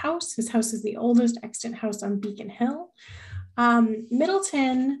of his house. His house is the oldest extant house on Beacon Hill.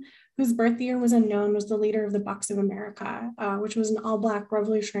 Middleton, whose birth year was unknown, was the leader of the Bucks of America, which was an all-Black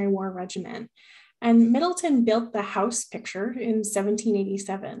Revolutionary War regiment. And Middleton built the house picture in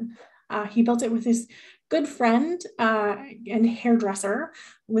 1787. He built it with his good friend and hairdresser,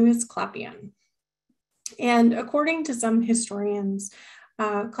 Louis Clapion. And according to some historians,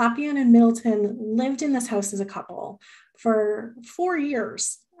 Clapion and Middleton lived in this house as a couple for 4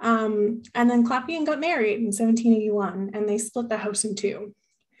 years. And then Clapion got married in 1781 and they split the house in two.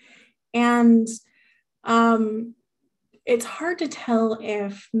 And it's hard to tell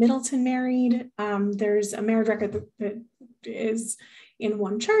if Middleton married. There's a marriage record that is in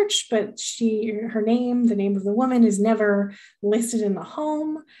one church, but her name, the name of the woman, is never listed in the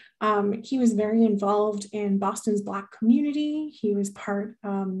home. He was very involved in Boston's Black community. He was part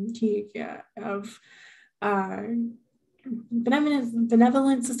of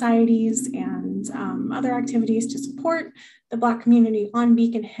benevolent societies and other activities to support the Black community on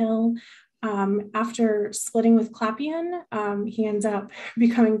Beacon Hill. After splitting with Clapion, he ends up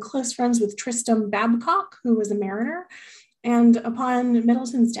becoming close friends with Tristram Babcock, who was a mariner. And upon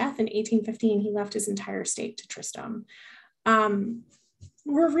Middleton's death in 1815, he left his entire estate to Tristram.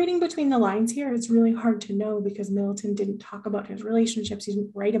 We're reading between the lines here. It's really hard to know because Middleton didn't talk about his relationships. He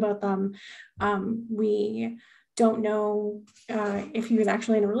didn't write about them. We don't know if he was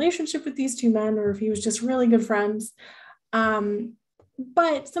actually in a relationship with these two men or if he was just really good friends.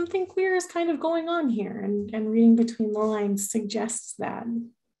 But something queer is kind of going on here, and reading between the lines suggests that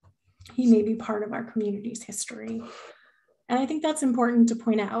he may be part of our community's history. And I think that's important to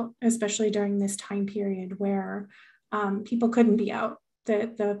point out, especially during this time period where people couldn't be out.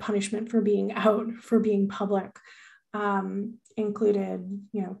 The punishment for being out, for being public, included,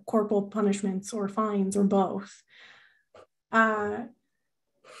 corporal punishments or fines or both. On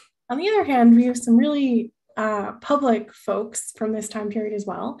the other hand, we have some really public folks from this time period as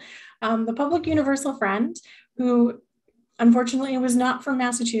well. The public universal friend, who unfortunately was not from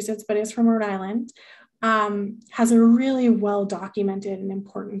Massachusetts, but is from Rhode Island, has a really well-documented and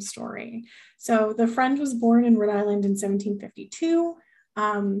important story. So the friend was born in Rhode Island in 1752.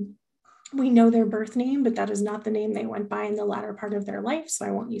 We know their birth name, but that is not the name they went by in the latter part of their life, so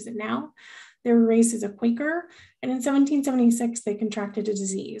I won't use it now. They were raised as a Quaker, and in 1776, they contracted a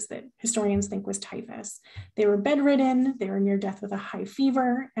disease that historians think was typhus. They were bedridden, they were near death with a high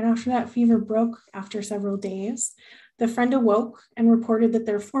fever, and after that fever broke after several days, the friend awoke and reported that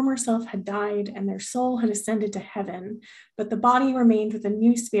their former self had died and their soul had ascended to heaven, but the body remained with a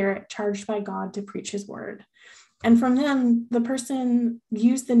new spirit charged by God to preach his word. And from then, the person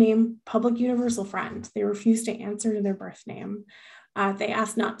used the name Public Universal Friend. They refused to answer to their birth name. They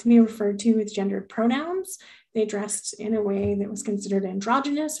asked not to be referred to with gendered pronouns. They dressed in a way that was considered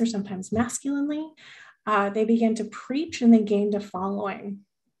androgynous or sometimes masculinely. They began to preach and they gained a following.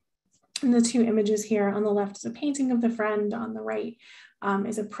 And the two images here on the left is a painting of the friend. On the right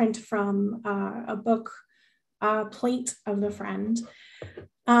is a print from a book plate of the friend.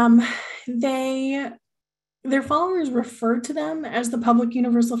 Their followers referred to them as the Public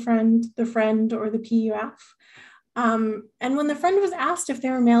Universal Friend, the Friend, or the PUF. And when the friend was asked if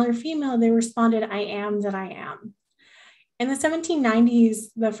they were male or female, they responded, "I am that I am." In the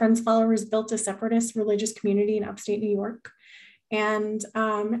 1790s, the Friend's followers built a separatist religious community in upstate New York. And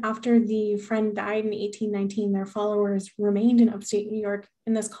after the Friend died in 1819, their followers remained in upstate New York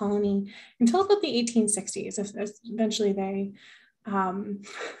in this colony until about the 1860s. Eventually they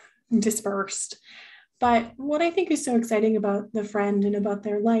dispersed. But what I think is so exciting about the Friend and about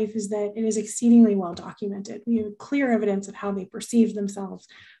their life is that it is exceedingly well documented. We have clear evidence of how they perceived themselves,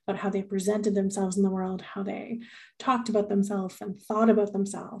 about how they presented themselves in the world, how they talked about themselves and thought about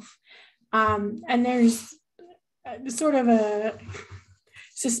themselves. And there's sort of a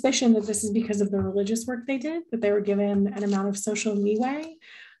suspicion that this is because of the religious work they did, that they were given an amount of social leeway,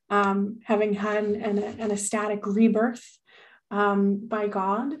 having had an ecstatic rebirth by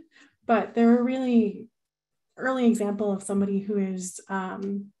God. But they're a really early example of somebody who is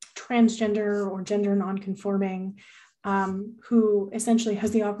transgender or gender nonconforming, who essentially has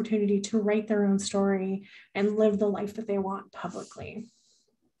the opportunity to write their own story and live the life that they want publicly.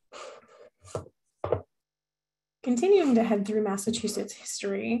 Continuing to head through Massachusetts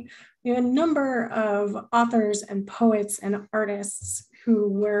history, we have a number of authors and poets and artists who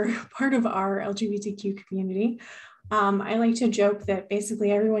were part of our LGBTQ community. I like to joke that basically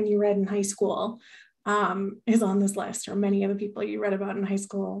everyone you read in high school is on this list, or many of the people you read about in high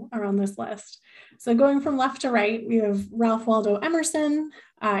school are on this list. So going from left to right, we have Ralph Waldo Emerson,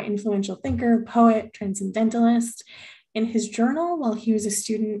 influential thinker, poet, transcendentalist. In his journal, while he was a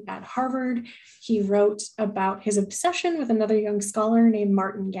student at Harvard, he wrote about his obsession with another young scholar named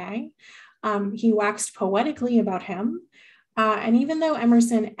Martin Gay. He waxed poetically about him. And even though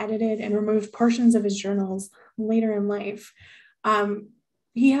Emerson edited and removed portions of his journals later in life,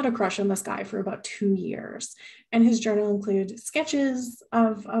 he had a crush on this guy for about 2 years. And his journal included sketches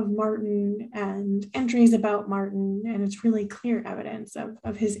of Martin and entries about Martin, and it's really clear evidence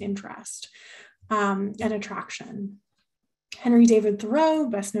of his interest and attraction. Henry David Thoreau,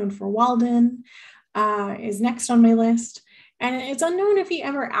 best known for Walden, is next on my list. And it's unknown if he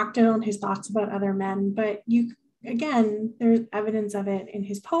ever acted on his thoughts about other men, but again, there's evidence of it in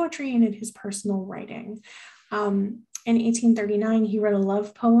his poetry and in his personal writing. In 1839, he wrote a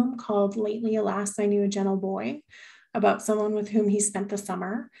love poem called "Lately, Alas, I Knew a Gentle Boy," about someone with whom he spent the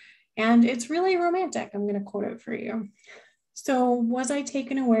summer. And it's really romantic. I'm going to quote it for you. "So was I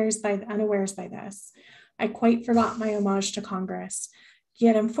taken unawares by this? I quite forgot my homage to Congress.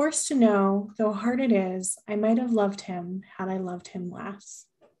 Yet am forced to know, though hard it is, I might have loved him had I loved him less."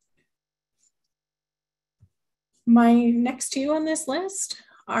 My next two on this list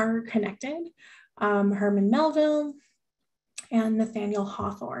are connected. Herman Melville and Nathaniel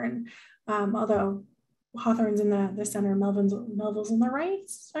Hawthorne. Although Hawthorne's in the center, Melville's on the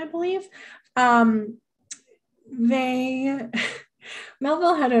right, I believe.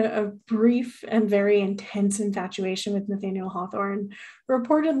 Melville had a brief and very intense infatuation with Nathaniel Hawthorne.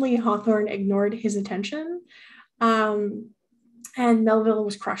 Reportedly, Hawthorne ignored his attention, and Melville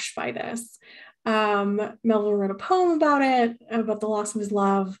was crushed by this. Melville wrote a poem about it, about the loss of his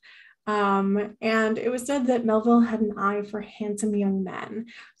love, and it was said that Melville had an eye for handsome young men.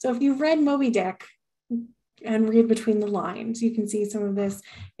 So if you've read Moby Dick and read between the lines, you can see some of this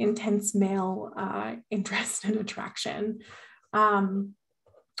intense male interest and attraction.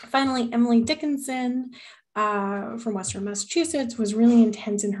 Finally, Emily Dickinson from Western Massachusetts was really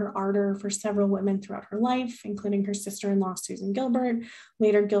intense in her ardor for several women throughout her life, including her sister-in-law, Susan Gilbert,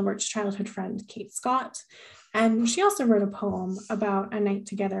 later Gilbert's childhood friend, Kate Scott. And she also wrote a poem about a night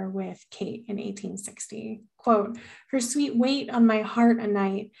together with Kate in 1860. Quote, "Her sweet weight on my heart a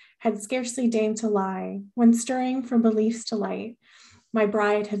night had scarcely deigned to lie, when stirring for belief's delight, my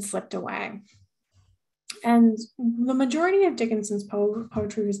bride had slipped away." And the majority of Dickinson's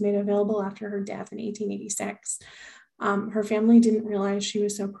poetry was made available after her death in 1886. Her family didn't realize she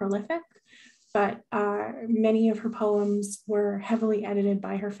was so prolific, but many of her poems were heavily edited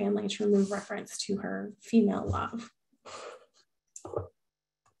by her family to remove reference to her female love.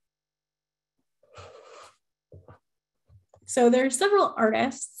 So there are several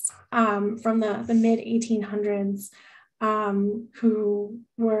artists from the mid-1800s who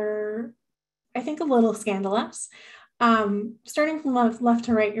were, I think, a little scandalous. Starting from left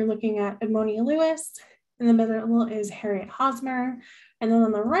to right, you're looking at Edmonia Lewis. In the middle is Harriet Hosmer. And then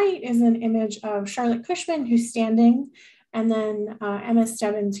on the right is an image of Charlotte Cushman, who's standing, and then Emma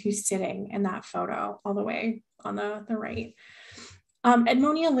Stebbins, who's sitting in that photo all the way on the right.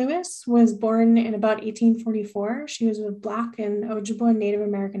 Edmonia Lewis was born in about 1844. She was of Black and Ojibwa Native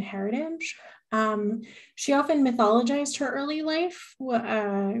American heritage. She often mythologized her early life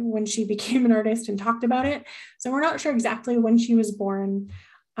when she became an artist and talked about it. So we're not sure exactly when she was born,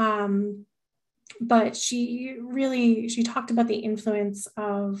 but she talked about the influence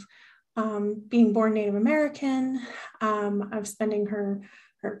of being born Native American, of spending her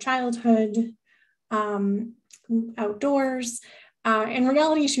childhood outdoors. In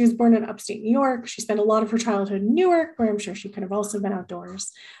reality, she was born in upstate New York. She spent a lot of her childhood in Newark, where I'm sure she could have also been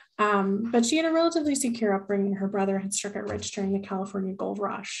outdoors. But she had a relatively secure upbringing. Her brother had struck it rich during the California gold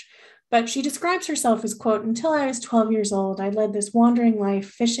rush. But she describes herself as, quote, "Until I was 12 years old, I led this wandering life,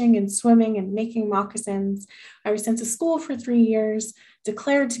 fishing and swimming and making moccasins. I was sent to school for 3 years,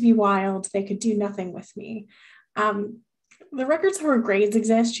 declared to be wild. They could do nothing with me." The records of her grades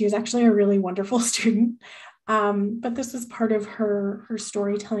exist. She was actually a really wonderful student. But this was part of her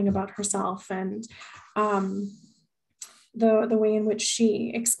storytelling about herself and the way in which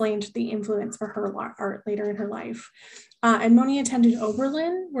she explained the influence for her art later in her life. Edmonia attended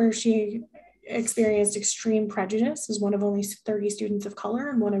Oberlin, where she experienced extreme prejudice as one of only 30 students of color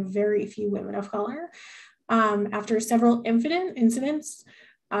and one of very few women of color. After several incidents,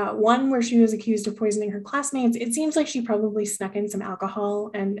 one where she was accused of poisoning her classmates, it seems like she probably snuck in some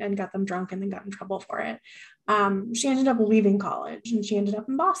alcohol and got them drunk and then got in trouble for it. She ended up leaving college and she ended up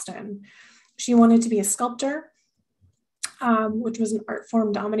in Boston. She wanted to be a sculptor, which was an art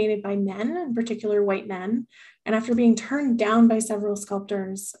form dominated by men, in particular white men. And after being turned down by several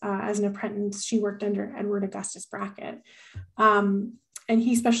sculptors as an apprentice, she worked under Edward Augustus Brackett. And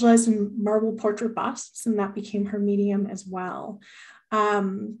he specialized in marble portrait busts, and that became her medium as well.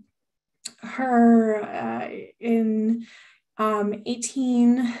 In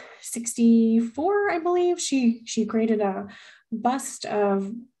 1864, I believe, she created a bust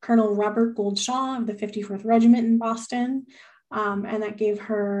of Colonel Robert Goldshaw of the 54th Regiment in Boston, and that gave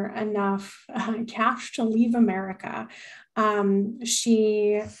her enough cash to leave America.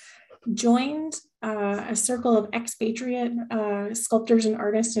 She joined a circle of expatriate sculptors and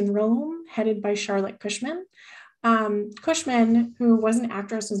artists in Rome, headed by Charlotte Cushman. Cushman, who was an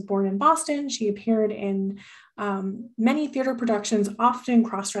actress, was born in Boston. She appeared in many theater productions, often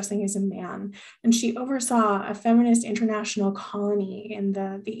cross-dressing as a man, and she oversaw a feminist international colony in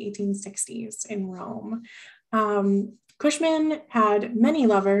the 1860s in Rome. Cushman had many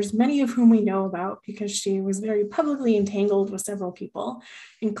lovers, many of whom we know about because she was very publicly entangled with several people,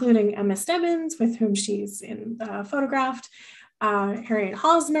 including Emma Stebbins, with whom she's photographed, Harriet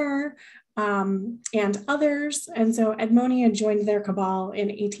Hosmer, and others. And so Edmonia joined their cabal in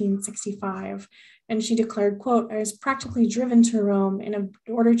 1865, and she declared, quote, "I was practically driven to Rome in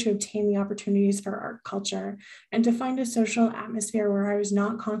order to obtain the opportunities for art culture and to find a social atmosphere where I was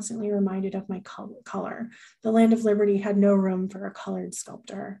not constantly reminded of my color. The land of liberty had no room for a colored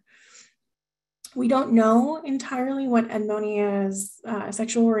sculptor." We don't know entirely what Edmonia's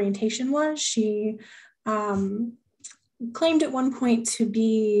sexual orientation was. She claimed at one point to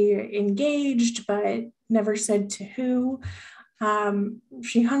be engaged, but never said to who.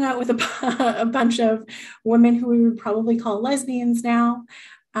 She hung out with a bunch of women who we would probably call lesbians now.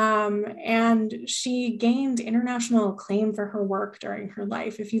 And she gained international acclaim for her work during her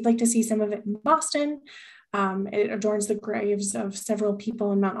life. If you'd like to see some of it in Boston, it adorns the graves of several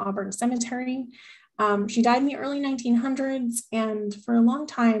people in Mount Auburn Cemetery. She died in the early 1900s, and for a long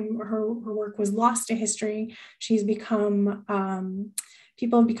time, her work was lost to history. She's become,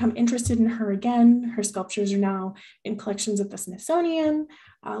 people have become interested in her again. Her sculptures are now in collections at the Smithsonian.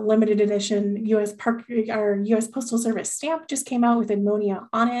 Limited edition US Postal Service stamp just came out with Edmonia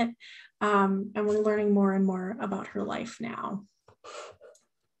on it. And we're learning more and more about her life now.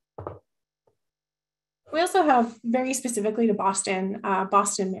 We also have, very specifically to Boston,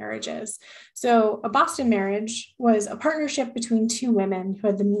 Boston marriages. So a Boston marriage was a partnership between two women who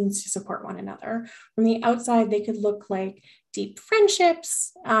had the means to support one another. From the outside, they could look like deep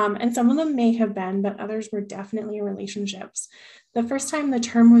friendships, and some of them may have been, but others were definitely relationships. The first time the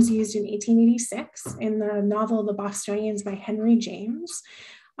term was used in 1886 in the novel The Bostonians by Henry James.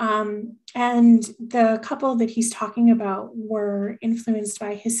 And the couple that he's talking about were influenced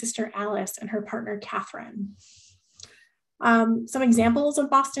by his sister Alice and her partner Catherine. Some examples of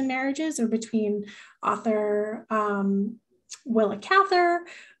Boston marriages are between author Willa Cather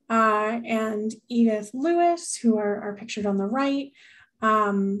and Edith Lewis, who are pictured on the right.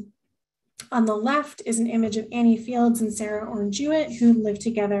 On the left is an image of Annie Fields and Sarah Orne Jewett, who lived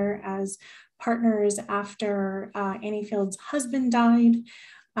together as partners after Annie Fields' husband died.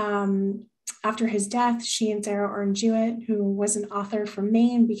 After his death, she and Sarah Orne Jewett, who was an author from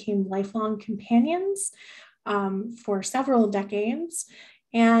Maine, became lifelong companions for several decades.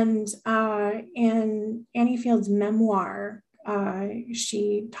 And in Annie Fields' memoir,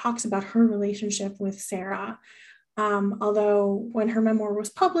 she talks about her relationship with Sarah. Although when her memoir was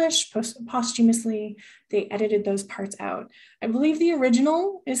published posthumously, they edited those parts out. I believe the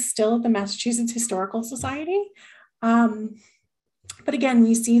original is still at the Massachusetts Historical Society. But again,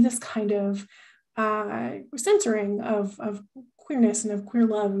 we see this kind of censoring of queerness and of queer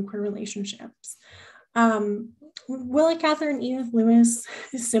love and queer relationships. Willa Cather and Edith Lewis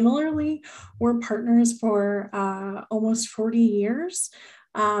similarly were partners for almost 40 years.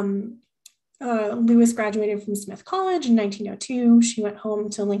 Lewis graduated from Smith College in 1902. She went home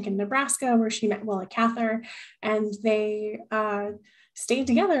to Lincoln, Nebraska, where she met Willa Cather, and they stayed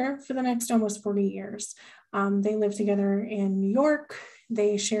together for the next almost 40 years. They lived together in New York.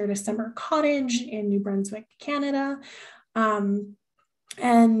 They shared a summer cottage in New Brunswick, Canada.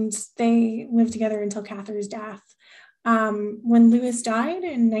 And they lived together until Cather's death. When Lewis died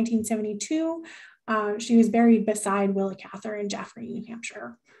in 1972, she was buried beside Willa Cather in Jaffrey, New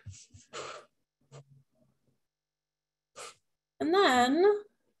Hampshire. And then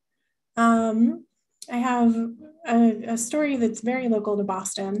I have a story that's very local to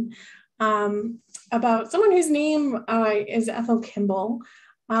Boston about someone whose name is Ethel Kimball.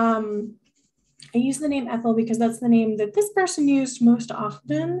 I use the name Ethel because that's the name that this person used most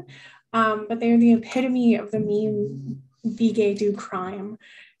often, but they are the epitome of the meme, be gay, do crime.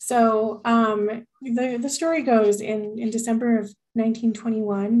 So the story goes, in December of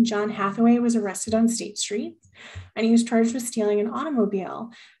 1921, John Hathaway was arrested on State Street, and he was charged with stealing an automobile.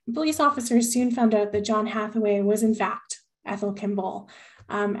 Police officers soon found out that John Hathaway was in fact Ethel Kimball.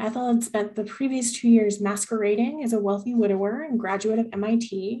 Ethel had spent the previous 2 years masquerading as a wealthy widower and graduate of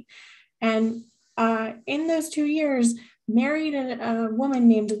MIT. And in those 2 years, married a woman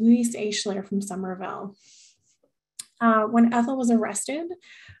named Louise Aichler from Somerville. When Ethel was arrested,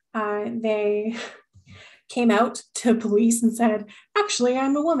 they came out to police and said, actually,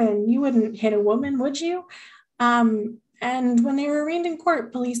 I'm a woman. You wouldn't hit a woman, would you? And when they were arraigned in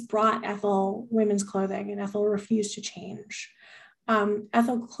court, police brought Ethel women's clothing, and Ethel refused to change.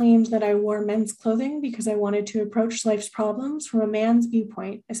 Ethel claimed that I wore men's clothing because I wanted to approach life's problems from a man's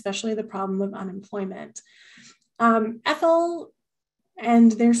viewpoint, especially the problem of unemployment. Ethel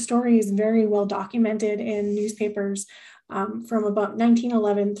and their story is very well documented in newspapers from about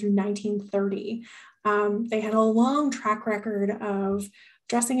 1911 through 1930. They had a long track record of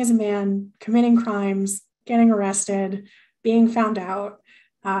dressing as a man, committing crimes, getting arrested, being found out,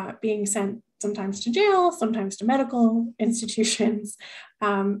 being sent sometimes to jail, sometimes to medical institutions.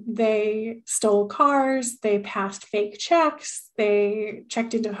 They stole cars, they passed fake checks, they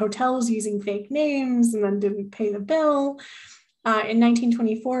checked into hotels using fake names and then didn't pay the bill. In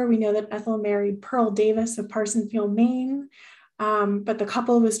 1924, we know that Ethel married Pearl Davis of Parsonsfield, Maine, but the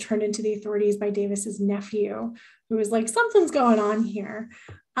couple was turned into the authorities by Davis's nephew, who was like, something's going on here.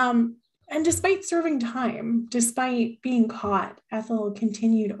 And despite serving time, despite being caught, Ethel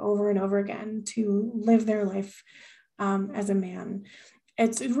continued over and over again to live their life as a man.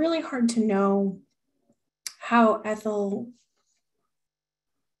 It's really hard to know how Ethel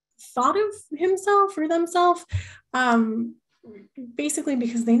thought of himself or themselves, basically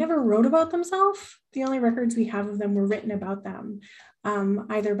because they never wrote about themselves. The only records we have of them were written about them,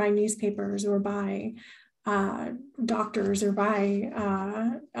 either by newspapers or by doctors or by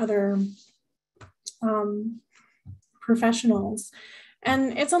other professionals.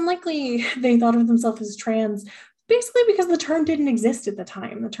 And it's unlikely they thought of themselves as trans, basically because the term didn't exist at the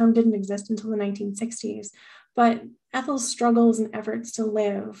time. The term didn't exist until the 1960s. But Ethel's struggles and efforts to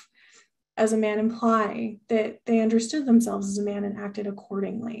live as a man imply that they understood themselves as a man and acted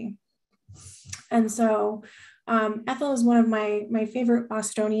accordingly. And so Ethel is one of my favorite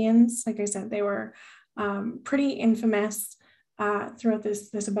Bostonians. Like I said, they were pretty infamous throughout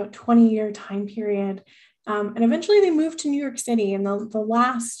this about 20-year time period. And eventually they moved to New York City. And the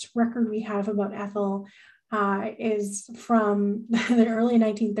last record we have about Ethel is from the early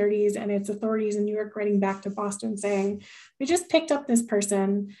 1930s, and it's authorities in New York writing back to Boston saying, we just picked up this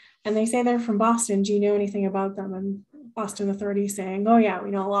person and they say they're from Boston. Do you know anything about them? And Boston authorities saying, oh yeah,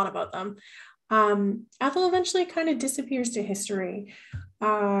 we know a lot about them. Ethel eventually kind of disappears to history.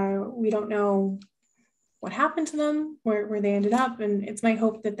 We don't know what happened to them, where they ended up. And it's my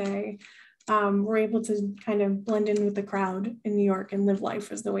hope that they were able to kind of blend in with the crowd in New York and live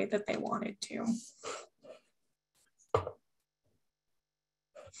life as the way that they wanted to.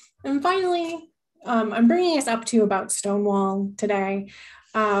 And finally, I'm bringing us up to about Stonewall today,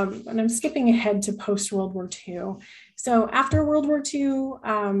 and I'm skipping ahead to post-World War II. So after World War II,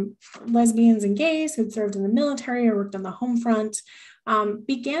 lesbians and gays who'd served in the military or worked on the home front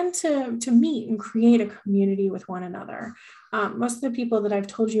began to meet and create a community with one another. Most of the people that I've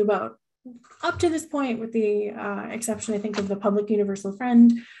told you about up to this point, with the exception, I think, of the Public Universal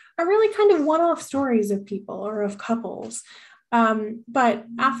Friend, are really kind of one-off stories of people or of couples. But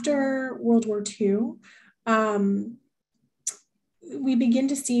after World War II, we begin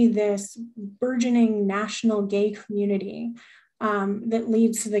to see this burgeoning national gay community that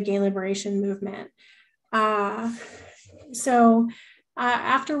leads to the gay liberation movement.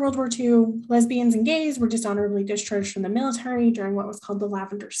 After World War II, lesbians and gays were dishonorably discharged from the military during what was called the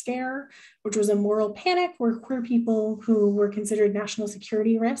Lavender Scare, which was a moral panic where queer people who were considered national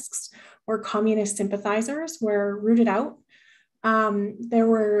security risks or communist sympathizers were rooted out. There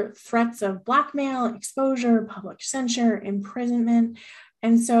were threats of blackmail, exposure, public censure, imprisonment.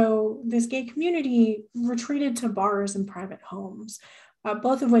 And so this gay community retreated to bars and private homes,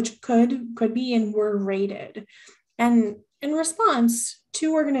 both of which could be and were raided. And in response,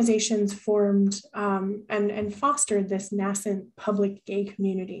 two organizations formed and fostered this nascent public gay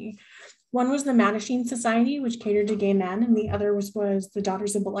community. One was the Mattachine Society, which catered to gay men, and the other was the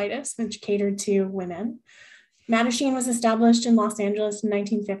Daughters of Bilitis, which catered to women. Mattachine was established in Los Angeles in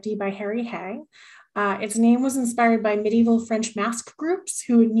 1950 by Harry Hay. Its name was inspired by medieval French mask groups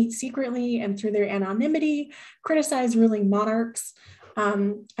who would meet secretly and through their anonymity, criticize ruling monarchs.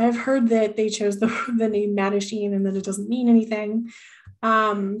 I've heard that they chose the name Mattachine and that it doesn't mean anything, but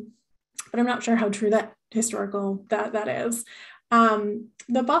I'm not sure how true that historical that is.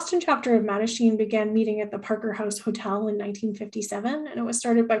 The Boston chapter of Mattachine began meeting at the Parker House Hotel in 1957, and it was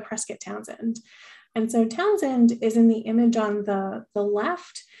started by Prescott Townsend. And so Townsend is in the image on the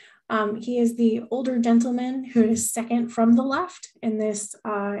left. He is the older gentleman who is second from the left in this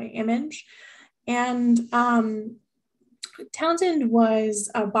image. And Townsend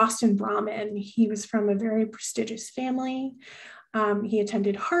was a Boston Brahmin. He was from a very prestigious family. He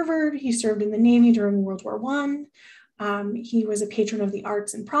attended Harvard. He served in the Navy during World War I. He was a patron of the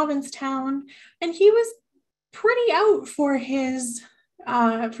arts in Provincetown, and he was pretty out for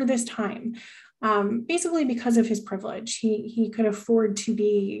this time. Basically because of his privilege. He could afford to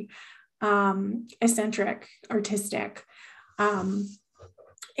be eccentric, artistic.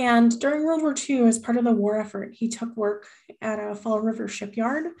 And during World War II, as part of the war effort, he took work at a Fall River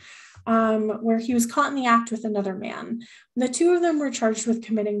shipyard where he was caught in the act with another man. The two of them were charged with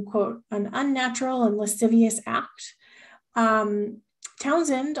committing, quote, an unnatural and lascivious act.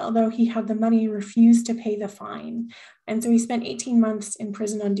 Townsend, although he had the money, refused to pay the fine. And so he spent 18 months in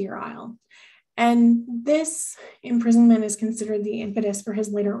prison on Deer Isle. And this imprisonment is considered the impetus for his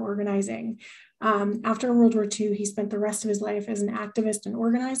later organizing. After World War II, he spent the rest of his life as an activist and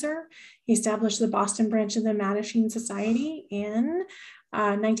organizer. He established the Boston branch of the Mattachine Society in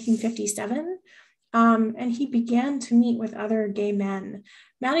 1957. and he began to meet with other gay men.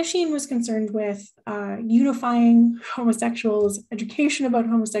 Mattachine was concerned with unifying homosexuals, education about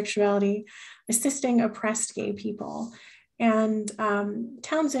homosexuality, assisting oppressed gay people. And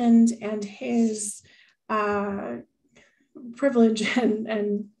Townsend and his privilege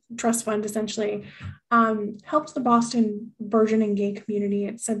and trust fund essentially helped the Boston burgeoning gay community.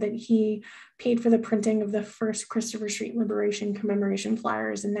 It said that he paid for the printing of the first Christopher Street Liberation commemoration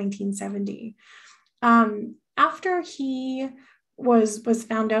flyers in 1970. After he was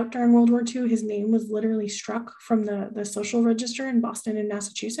found out during World War II, his name was literally struck from the social register in Boston and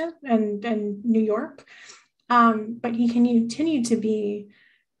Massachusetts and New York. But he continued to be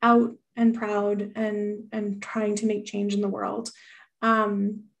out and proud and trying to make change in the world.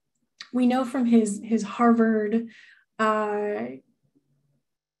 We know from his Harvard,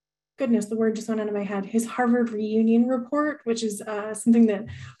 goodness, the word just went out of my head, his Harvard reunion report, which is something that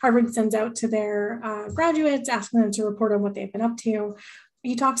Harvard sends out to their graduates, asking them to report on what they've been up to.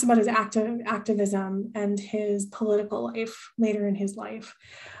 He talks about his activism and his political life later in his life.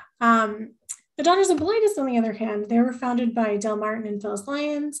 The Daughters of Bilitis, on the other hand, they were founded by Del Martin and Phyllis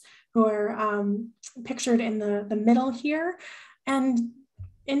Lyons, who are pictured in the middle here. And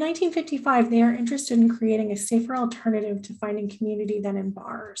in 1955, they are interested in creating a safer alternative to finding community than in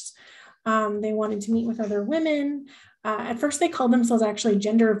bars. They wanted to meet with other women. At first, they called themselves actually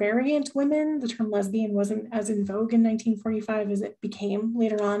gender variant women. The term lesbian wasn't as in vogue in 1945 as it became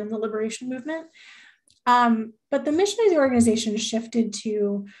later on in the liberation movement. But the mission of the organization shifted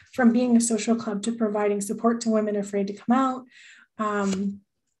from being a social club to providing support to women afraid to come out,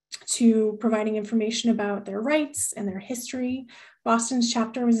 to providing information about their rights and their history. Boston's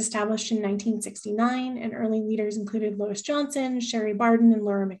chapter was established in 1969, and early leaders included Lois Johnson, Sherry Barden, and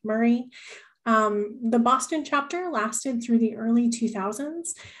Laura McMurray. The Boston chapter lasted through the early 2000s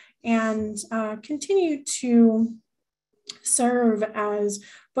and continued to serve as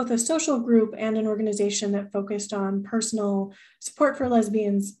both a social group and an organization that focused on personal support for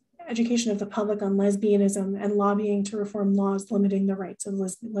lesbians, education of the public on lesbianism, and lobbying to reform laws limiting the rights of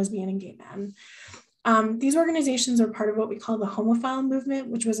lesbian and gay men. These organizations are part of what we call the homophile movement,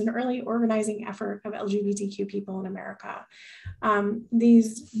 which was an early organizing effort of LGBTQ people in America. The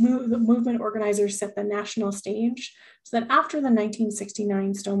movement organizers set the national stage so that after the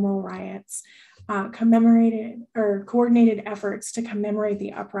 1969 Stonewall riots, coordinated efforts to commemorate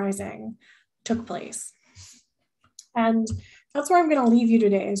the uprising took place. And that's where I'm going to leave you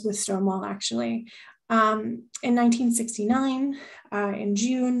today, is with Stonewall, actually. In 1969, in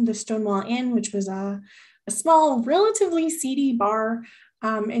June, the Stonewall Inn, which was a small, relatively seedy bar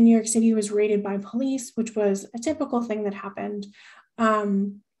in New York City, was raided by police, which was a typical thing that happened.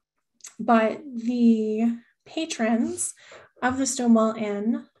 But the patrons of the Stonewall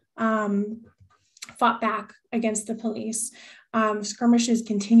Inn fought back against the police. Skirmishes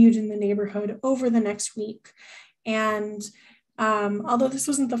continued in the neighborhood over the next week. And although this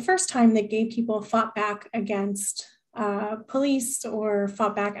wasn't the first time that gay people fought back against police or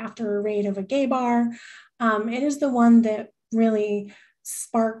fought back after a raid of a gay bar, it is the one that really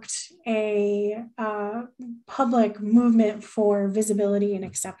sparked a public movement for visibility and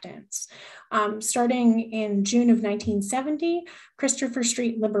acceptance. Starting in June of 1970, Christopher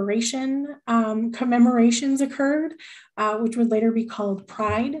Street Liberation commemorations occurred, which would later be called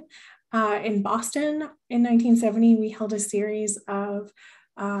Pride. In Boston in 1970, we held a series of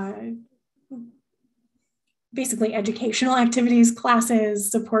basically educational activities,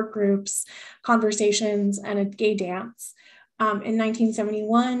 classes, support groups, conversations, and a gay dance. In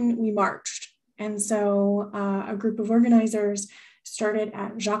 1971, we marched. And so a group of organizers started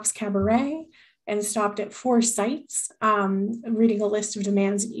at Jacques Cabaret and stopped at 4 sites, reading a list of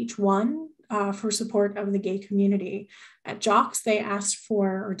demands at each one for support of the gay community. At Jacques, they asked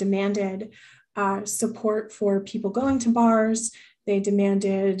for or demanded support for people going to bars. They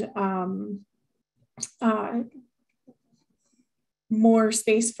demanded more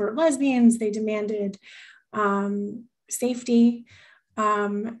space for lesbians. They demanded safety,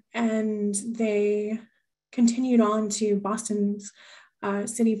 and they continued on to Boston's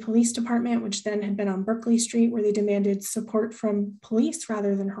City Police Department, which then had been on Berkeley Street, where they demanded support from police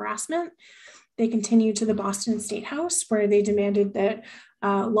rather than harassment. They continued to the Boston State House, where they demanded that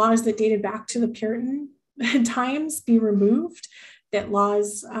laws that dated back to the Puritan times be removed, that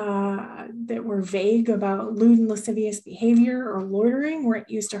laws that were vague about lewd and lascivious behavior or loitering weren't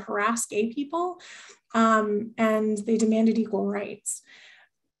used to harass gay people, and they demanded equal rights.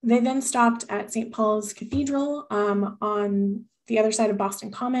 They then stopped at St. Paul's Cathedral on the other side of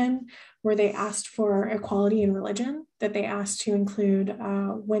Boston Common, where they asked for equality in religion. that they asked to include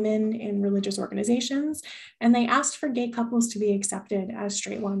women in religious organizations, and they asked for gay couples to be accepted as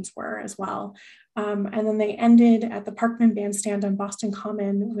straight ones were as well. And then they ended at the Parkman Bandstand on Boston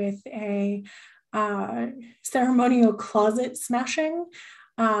Common with a ceremonial closet smashing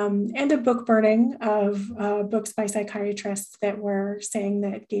and a book burning of books by psychiatrists that were saying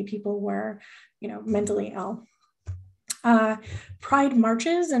that gay people were, mentally ill. Pride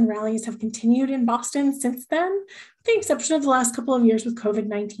marches and rallies have continued in Boston since then, with the exception of the last couple of years with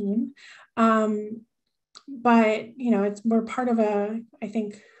COVID-19. But, we're part of a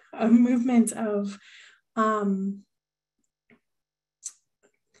movement of,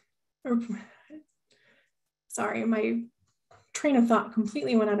 sorry, my train of thought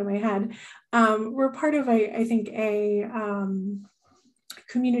completely went out of my head. We're part of, a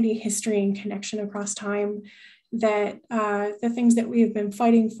community history and connection across time that the things that we have been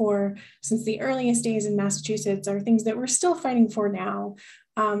fighting for since the earliest days in Massachusetts are things that we're still fighting for now.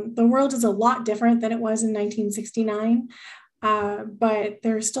 The world is a lot different than it was in 1969, but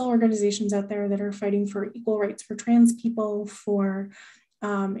there are still organizations out there that are fighting for equal rights for trans people, for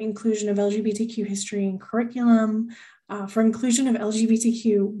inclusion of LGBTQ history in curriculum, for inclusion of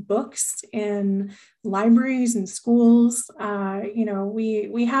LGBTQ books in libraries and schools.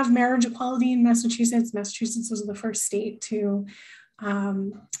 We have marriage equality in Massachusetts. Massachusetts was the first state to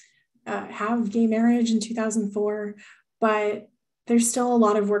have gay marriage in 2004, but there's still a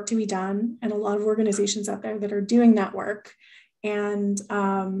lot of work to be done and a lot of organizations out there that are doing that work. And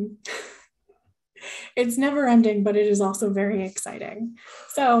it's never ending, but it is also very exciting.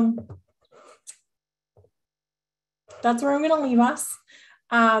 So that's where I'm going to leave us.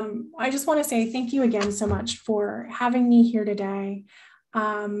 I just want to say thank you again so much for having me here today.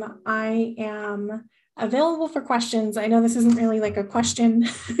 I am available for questions. I know this isn't really like a question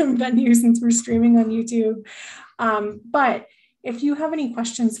venue since we're streaming on YouTube, but if you have any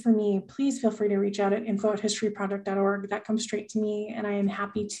questions for me, please feel free to reach out at info@historyproject.org. That comes straight to me, and I am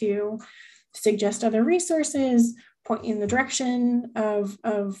happy to suggest other resources, point you in the direction of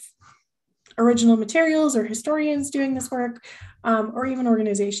original materials or historians doing this work, or even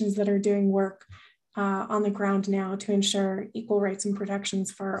organizations that are doing work on the ground now to ensure equal rights and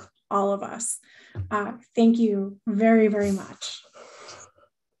protections for all of us. Thank you very, very much.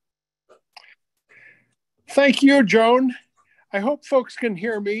 Thank you, Joan. I hope folks can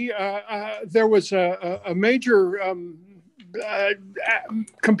hear me. There was a major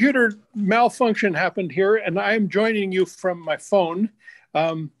computer malfunction happened here, and I'm joining you from my phone.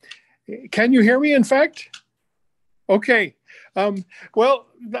 Can you hear me, in fact? Okay. Well,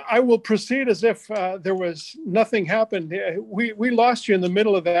 I will proceed as if there was nothing happened. We lost you in the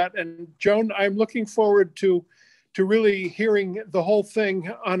middle of that. And Joan, I'm looking forward to really hearing the whole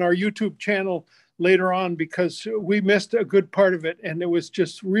thing on our YouTube channel later on, because we missed a good part of it. And it was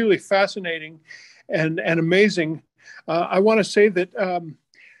just really fascinating and amazing. I want to say that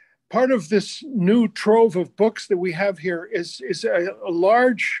part of this new trove of books that we have here is a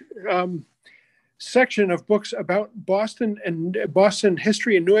large section of books about Boston and Boston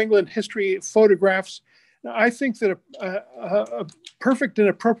history and New England history, photographs. I think that a perfect and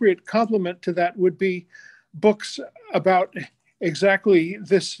appropriate complement to that would be books about exactly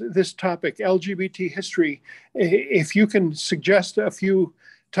this topic, LGBT history. If you can suggest a few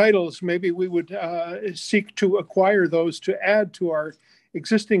titles, maybe we would seek to acquire those to add to our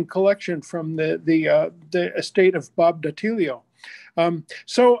existing collection from the estate of Bob Datilio.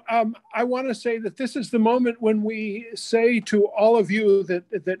 So I want to say that this is the moment when we say to all of you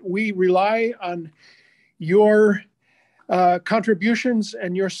that we rely on your contributions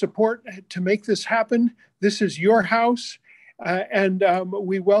and your support to make this happen. This is your house. And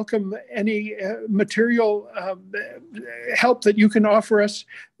we welcome any material help that you can offer us.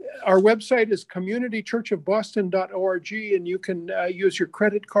 Our website is communitychurchofboston.org, and you can use your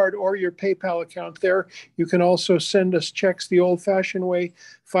credit card or your PayPal account there. You can also send us checks the old-fashioned way,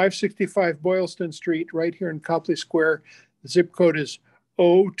 565 Boylston Street, right here in Copley Square. The zip code is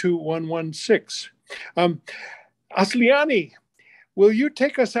 02116. Asliani, will you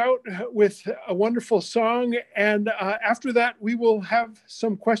take us out with a wonderful song? And after that, we will have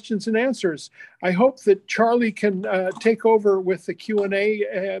some questions and answers. I hope that Charlie can take over with the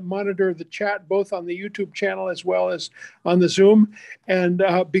Q&A, monitor the chat, both on the YouTube channel as well as on the Zoom. And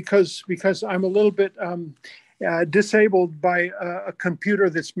because I'm a little bit disabled by a computer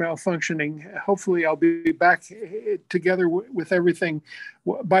that's malfunctioning, hopefully I'll be back together with everything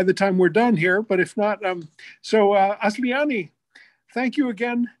by the time we're done here. But if not, so Asliani, thank you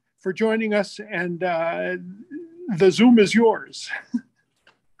again for joining us, and the Zoom is yours.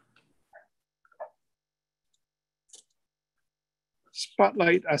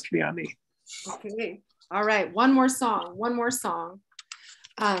 spotlight Asliani. Okay. All right. One more song.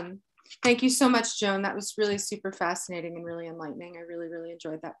 Thank you so much, Joan. That was really super fascinating and really enlightening. I really, really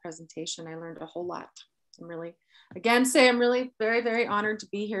enjoyed that presentation. I learned a whole lot. I'm really very, very honored to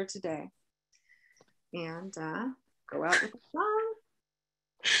be here today. And go out with a song.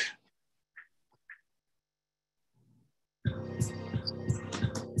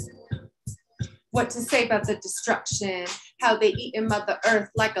 What to say about the destruction, how they eating Mother Earth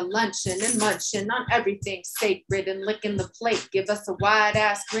like a luncheon and munching on everything sacred and licking the plate. Give us a wide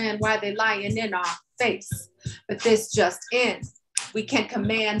ass grin while they lying in our face. But this just in. We can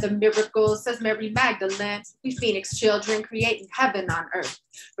command the miracles, says Mary Magdalene. We Phoenix children creating heaven on earth,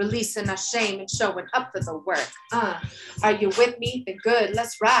 releasing our shame and showing up for the work. Are you with me? Then good,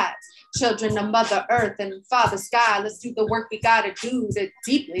 let's rise. Children of Mother Earth and Father Sky, let's do the work we gotta do to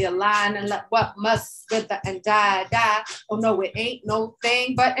deeply align and let what must wither and die. Oh no, it ain't no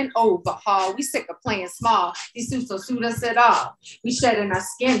thing but an overhaul. We sick of playing small. These suits don't suit us at all. We shedding our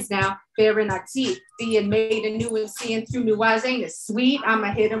skins now, baring our teeth, being made anew and seeing through new eyes. Ain't it sweet?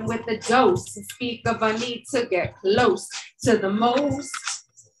 I'ma hit them with a dose and speak of our need to get close to the most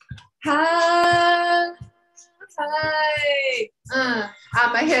high.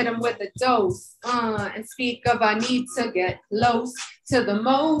 I'ma hit him with a dose and speak of our need to get close to the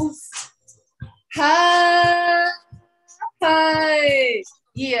most high.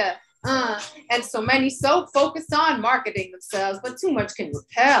 Yeah. And so many so focused on marketing themselves, but too much can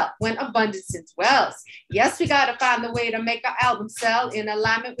repel when abundance dwells. Yes, we gotta find the way to make our album sell in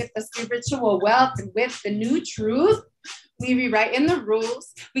alignment with the spiritual wealth and with the new truth. We rewriting the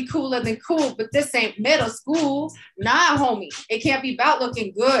rules. We cooler than cool, but this ain't middle school. Nah, homie, it can't be about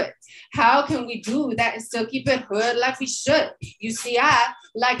looking good. How can we do that and still keep it hood like we should? You see, I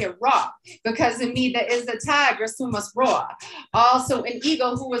like it raw, because in me there is a tigress who must roar. Also an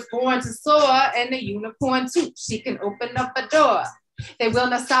eagle who was born to soar, and a unicorn too. She can open up a door. They will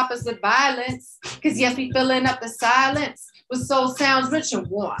not stop us with violence, because yes, we filling up the silence with soul sounds rich and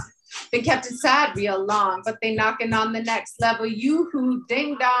warm. Been kept inside real long, but they knocking on the next level. You who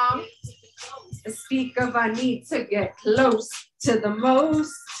ding dong. Speak of our need to get close to the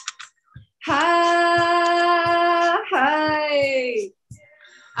most high.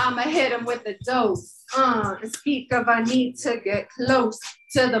 I'ma hit him with a dose. And speak of our need to get close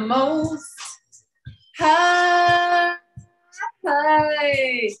to the most high.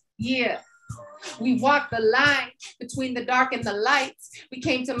 Yeah. We walked the line between the dark and the lights. We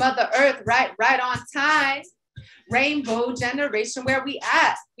came to Mother Earth right on time. Rainbow generation, where we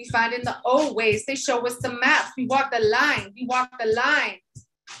at? We find in the old ways, they show us the maps. We walk the line,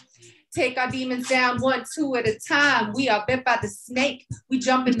 Take our demons down 1, 2 at a time. We are bit by the snake. We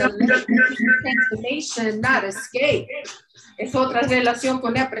jump in the lake. Transformation, not escape. Es otra relación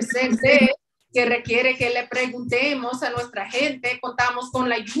con el presente, que requiere que le preguntemos a nuestra gente. Contamos con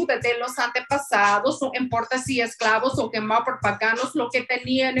la ayuda de los antepasados, no importa si esclavos o quemados por paganos, lo que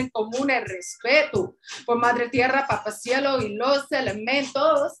tenían en común es respeto por Madre Tierra, Papá Cielo y los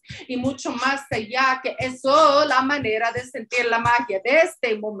elementos, y mucho más allá que eso, la manera de sentir la magia de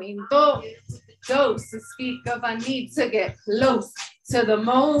este momento. Dose, speak of a need to get close to the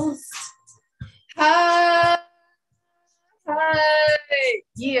most high.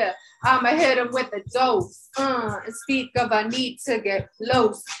 Yeah, I'ma hit him with a dose and speak of a need to get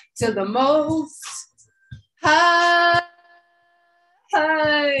close to the most high.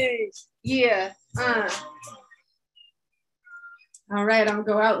 Yeah. All right, I'm gonna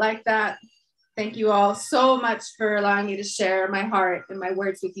go out like that. Thank you all so much for allowing me to share my heart and my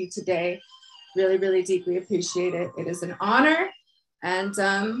words with you today. Really, really deeply appreciate it. It is an honor, and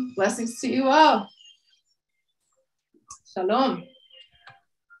blessings to you all. Shalom.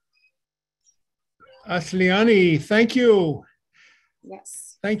 Asliani, thank you.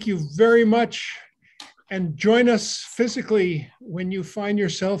 Yes. Thank you very much. And join us physically when you find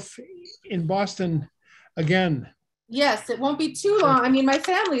yourself in Boston again. Yes, it won't be too long. I mean, my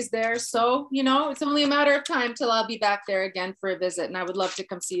family's there, so, you know, it's only a matter of time till I'll be back there again for a visit, and I would love to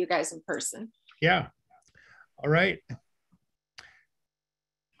come see you guys in person. Yeah. All right.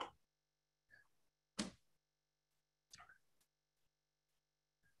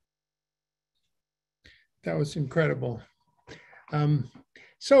 That was incredible.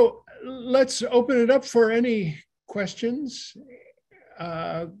 So let's open it up for any questions,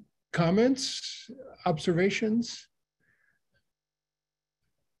 comments, observations.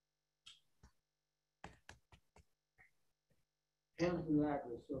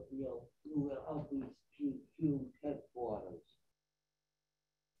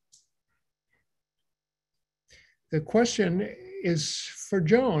 The question is for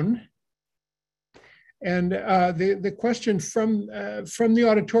Joan. And the question from the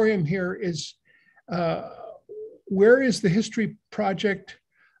auditorium here is, where is the History Project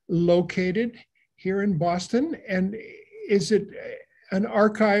located here in Boston? And is it an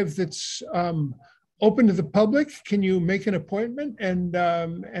archive that's open to the public? Can you make an appointment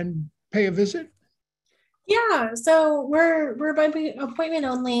and pay a visit? Yeah, so we're by appointment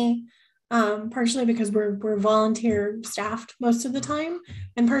only, partially because we're volunteer staffed most of the time,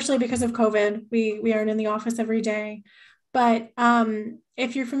 and partially because of COVID. We aren't in the office every day. But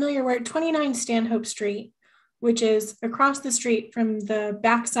if you're familiar, we're at 29 Stanhope Street, which is across the street from the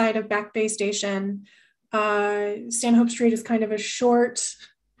backside of Back Bay Station. Stanhope Street is kind of a short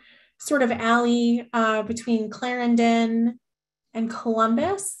sort of alley between Clarendon and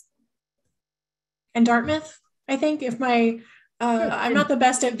Columbus and Dartmouth, I think. If I'm not the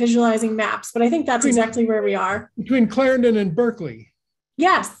best at visualizing maps, but I think that's exactly where we are. Between Clarendon and Berkeley.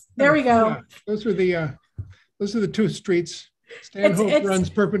 Yes, there we go. Yeah, those are the two streets. Stanhope runs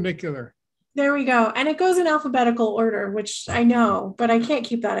perpendicular. There we go. And it goes in alphabetical order, which I know, but I can't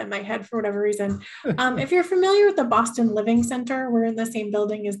keep that in my head for whatever reason. If you're familiar with the Boston Living Center, we're in the same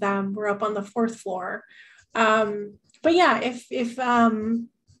building as them. We're up on the 4th floor. But yeah, if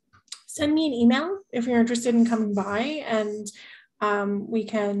send me an email if you're interested in coming by, and we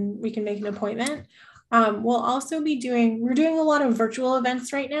can make an appointment. We'll also be we're doing a lot of virtual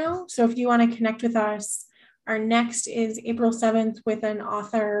events right now. So if you want to connect with us, our next is April 7th with an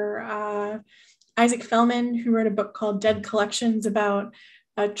author, Isaac Fellman, who wrote a book called Dead Collections about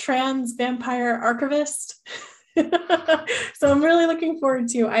a trans vampire archivist. So I'm really looking forward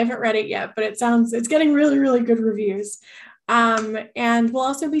to, I haven't read it yet, but it's getting really, really good reviews. And we'll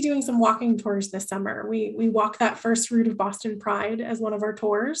also be doing some walking tours this summer. We walk that first route of Boston Pride as one of our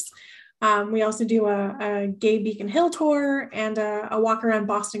tours. We also do a gay Beacon Hill tour and a walk around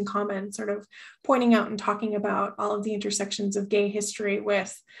Boston Common, sort of pointing out and talking about all of the intersections of gay history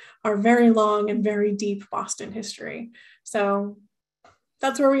with our very long and very deep Boston history. So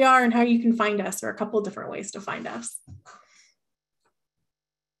that's where we are and how you can find us. There are a couple of different ways to find us.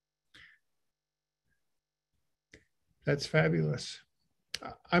 That's fabulous.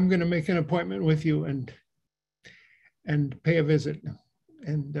 I'm going to make an appointment with you and pay a visit.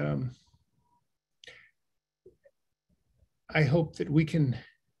 And I hope that we can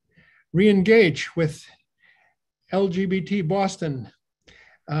re-engage with LGBT Boston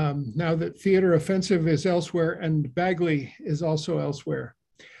now that Theater Offensive is elsewhere and Bagley is also elsewhere.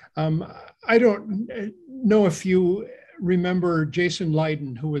 I don't know if you remember Jason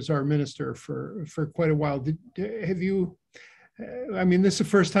Leiden, who was our minister for quite a while. Have you, I mean, this is the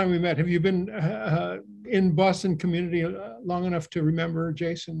first time we met. Have you been in Boston community long enough to remember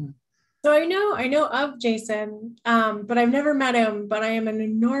Jason? So I know of Jason, but I've never met him, but I am an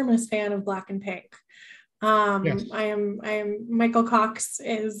enormous fan of Black and Pink. Yes. I am Michael Cox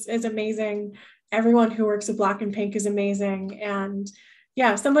is amazing. Everyone who works at Black and Pink is amazing. And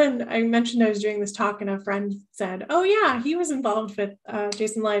yeah, I mentioned I was doing this talk and a friend said, oh yeah, he was involved with,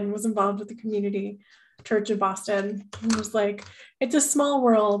 Jason Leiden was involved with the Community Church of Boston. And I was like, it's a small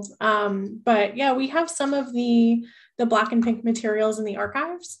world. But yeah, we have some of the Black and Pink materials in the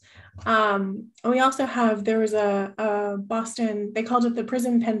archives. And we also have, there was a Boston, they called it the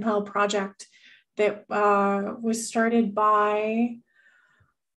Prison Pen Pal Project that was started by,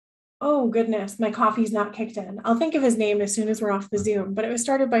 oh goodness, my coffee's not kicked in. I'll think of his name as soon as we're off the Zoom, but it was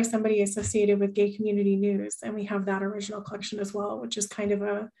started by somebody associated with Gay Community News. And we have that original collection as well, which is kind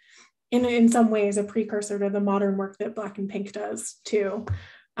of in some ways, a precursor to the modern work that Black and Pink does too.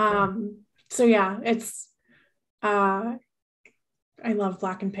 So yeah, I love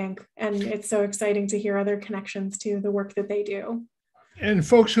Black and Pink, and it's so exciting to hear other connections to the work that they do. And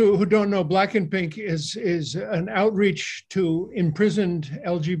folks who don't know, Black and Pink is an outreach to imprisoned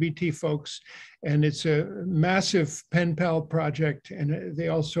LGBT folks, and it's a massive pen pal project. And they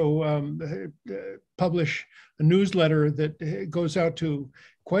also publish a newsletter that goes out to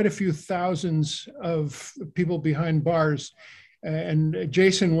quite a few thousands of people behind bars. And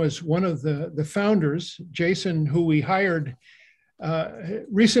Jason was one of the founders. Jason, who we hired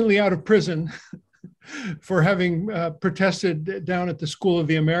recently out of prison for having protested down at the School of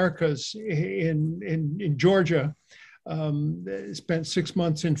the Americas in Georgia, spent 6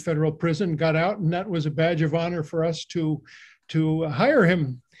 months in federal prison, got out, and that was a badge of honor for us to hire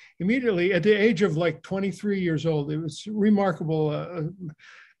him immediately at the age of like 23 years old. It was remarkable.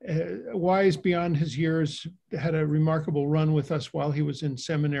 Wise beyond his years, had a remarkable run with us while he was in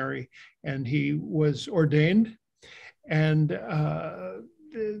seminary, and he was ordained. And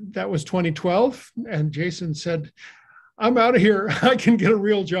that was 2012. And Jason said, I'm out of here. I can get a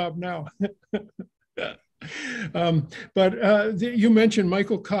real job now. You mentioned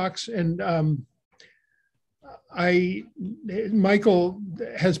Michael Cox, and Michael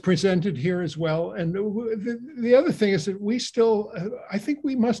has presented here as well. And the other thing is that we still, I think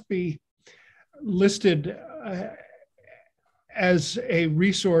we must be listed as a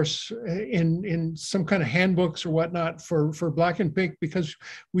resource in some kind of handbooks or whatnot for Black and Pink, because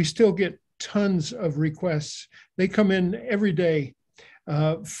we still get tons of requests. They come in every day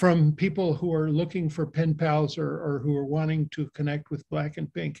from people who are looking for pen pals or who are wanting to connect with Black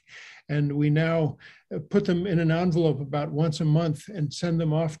and Pink. And we now put them in an envelope about once a month and send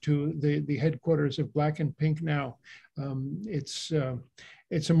them off to the headquarters of Black and Pink now.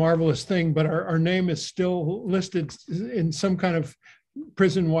 It's a marvelous thing, but our name is still listed in some kind of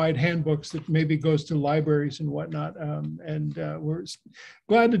prison-wide handbooks that maybe goes to libraries and whatnot. We're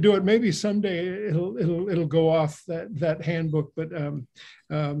glad to do it. Maybe someday it'll go off that handbook. But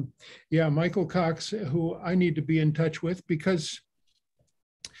yeah, Michael Cox, who I need to be in touch with, because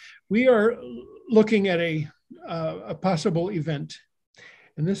we are looking at a possible event,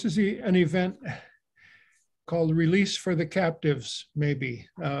 and this is an event called Release for the Captives, maybe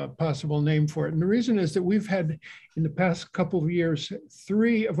a possible name for it. And the reason is that we've had, in the past couple of years,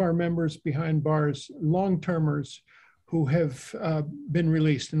 3 of our members behind bars, long-termers, who have been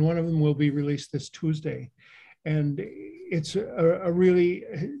released, and one of them will be released this Tuesday. And it's a really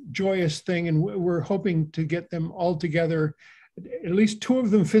joyous thing, and we're hoping to get them all together, at least 2 of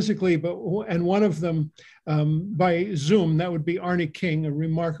them physically, and one of them by Zoom. That would be Arnie King, a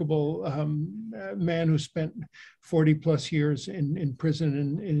remarkable man who spent 40 plus years in prison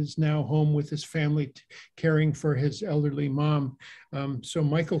and is now home with his family, caring for his elderly mom. So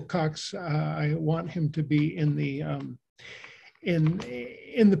Michael Cox, I want him to be in the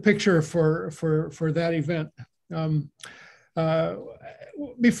picture for that event.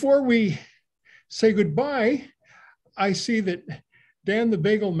 Before we say goodbye, I see that Dan the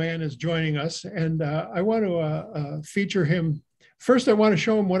Bagel Man is joining us, and I want to feature him. First, I want to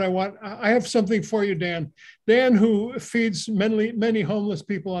show him what I want. I have something for you, Dan. Dan, who feeds many homeless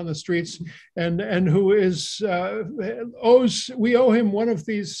people on the streets, and who is we owe him one of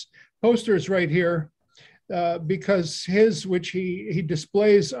these posters right here. Because which he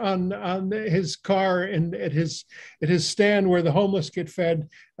displays on his car and at his stand where the homeless get fed,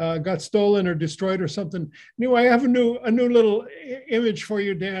 got stolen or destroyed or something. Anyway, I have a new little image for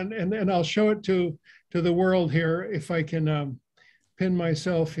you, Dan, and I'll show it to the world here if I can pin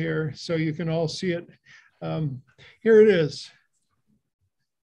myself here so you can all see it. Here it is.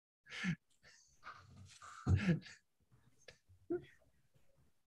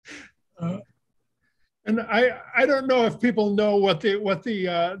 And I don't know if people know what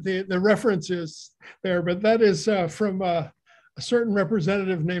the reference is there, but that is from a certain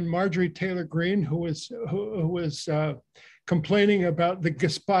representative named Marjorie Taylor Greene, who was complaining about the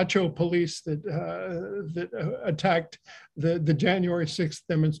gazpacho police that attacked the January 6th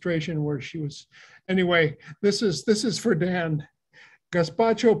demonstration where she was. Anyway, this is for Dan.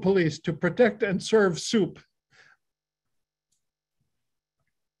 Gazpacho police to protect and serve soup.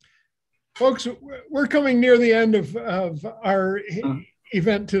 Folks, we're coming near the end of our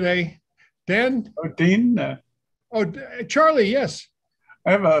event today. Dan? Oh, Dean? Charlie, yes.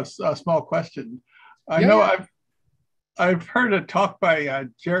 I have a small question. I know I've heard a talk by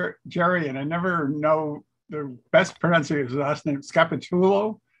Jerry, and I never know the best pronunciation of his last name,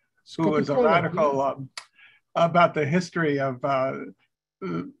 Scapitulo, who was a radical about the history of the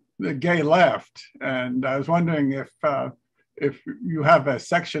gay left. And I was wondering if you have a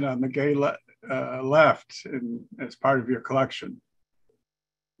section on the gay left as part of your collection.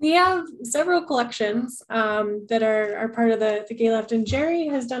 We have several collections that are part of the gay left, and Jerry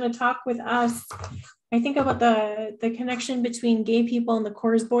has done a talk with us, I think, about the connection between gay people and the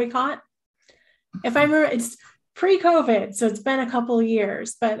Coors boycott. If I remember, it's pre-COVID, so it's been a couple of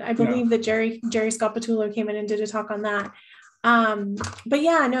years, but I believe that Jerry Scott Patullo came in and did a talk on that. But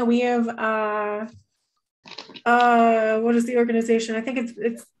yeah, no, we have what is the organization? I think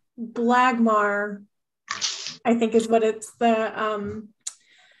it's Blagmar, I think is what it's the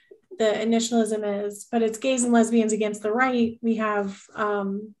initialism is, but it's Gays and Lesbians Against the Right. We have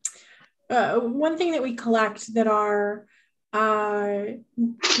one thing that we collect that are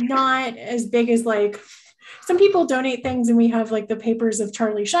not as big as, like, some people donate things, and we have like the papers of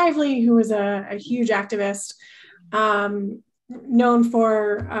Charlie Shively, who was a huge activist, known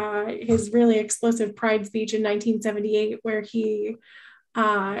for his really explosive Pride speech in 1978, where he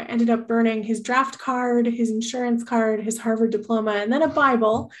ended up burning his draft card, his insurance card, his Harvard diploma, and then a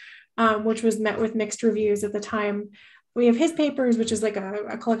Bible, which was met with mixed reviews at the time. we have his papers, which is like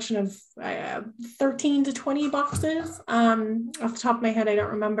a collection of 13 to 20 boxes. Off the top of my head, I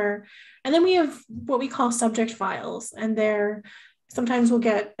don't remember. And then we have what we call subject files. And there, sometimes we'll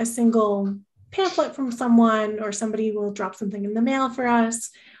get a single pamphlet from someone, or somebody will drop something in the mail for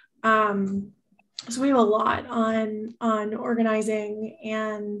us. So we have a lot on organizing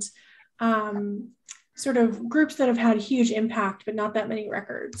and sort of groups that have had huge impact, but not that many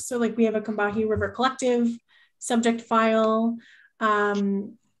records. So like we have a Combahee River Collective subject file. We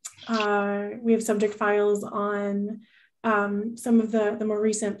have subject files on some of the more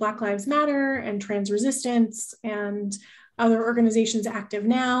recent Black Lives Matter and trans resistance and other organizations active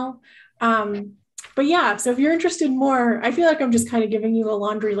now. But yeah, so if you're interested more, I feel like I'm just kind of giving you a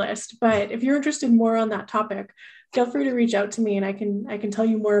laundry list, but if you're interested more on that topic, feel free to reach out to me and I can tell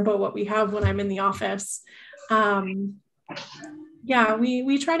you more about what we have when I'm in the office. Yeah,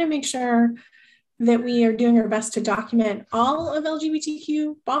 we try to make sure that we are doing our best to document all of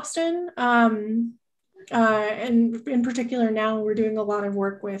LGBTQ Boston. And in particular now we're doing a lot of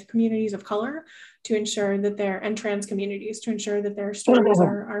work with communities of color to ensure that and trans communities to ensure that their stories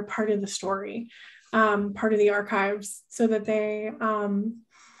are part of the story, part of the archives, so that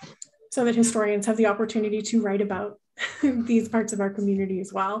so that historians have the opportunity to write about these parts of our community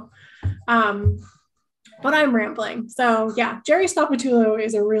as well. But I'm rambling. So yeah, Jerry Scapitulo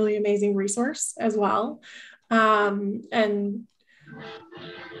is a really amazing resource as well. And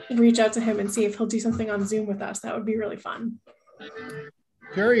reach out to him and see if he'll do something on Zoom with us. That would be really fun.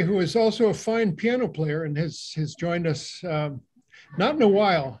 Jerry, who is also a fine piano player and has joined us not in a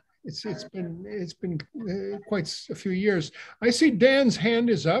while. It's been quite a few years. I see Dan's hand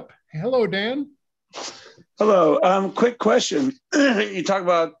is up. Hello, Dan. Hello. Quick question. You talk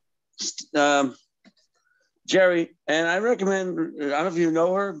about Jerry, and I recommend, I don't know if you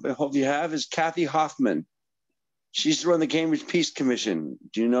know her, but I hope you have, is Kathy Hoffman. She used to run the Cambridge Peace Commission.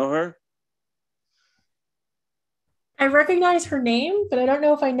 Do you know her? I recognize her name, but I don't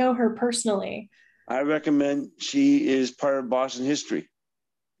know if I know her personally. I recommend. She is part of Boston history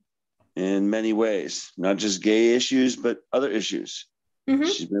in many ways, not just gay issues, but other issues. Mm-hmm.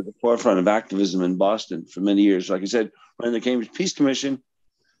 She's been at the forefront of activism in Boston for many years. Like I said, running the Cambridge Peace Commission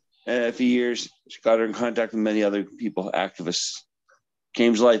a few years, she got her in contact with many other people, activists.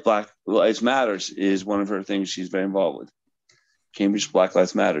 Cambridge Black Lives Matters is one of her things she's very involved with. Cambridge Black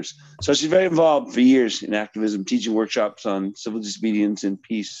Lives Matters. So she's very involved for years in activism, teaching workshops on civil disobedience and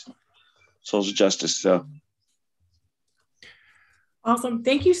peace, social justice. So awesome.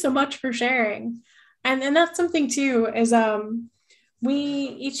 Thank you so much for sharing. And that's something too, is we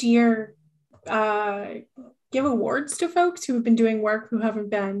each year give awards to folks who have been doing work who haven't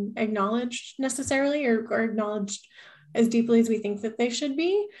been acknowledged necessarily or acknowledged as deeply as we think that they should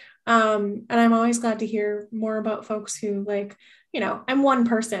be. And I'm always glad to hear more about folks who, like, I'm one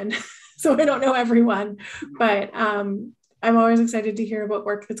person, so I don't know everyone, but I'm always excited to hear about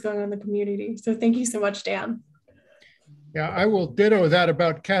work that's going on in the community. So thank you so much, Dan. Yeah, I will ditto that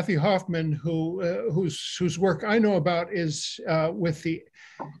about Kathy Hoffman, whose work I know about is with the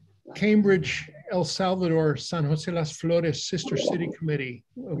Cambridge, El Salvador, San Jose Las Flores Sister City Committee,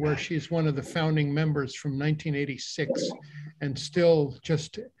 where she's one of the founding members from 1986 and still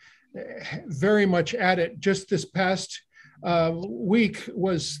just very much at it. Just this past week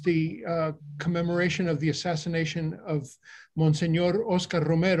was the commemoration of the assassination of Monsignor Oscar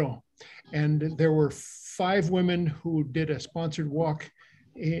Romero. And there were 5 women who did a sponsored walk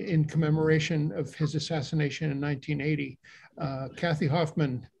in commemoration of his assassination in 1980. Kathy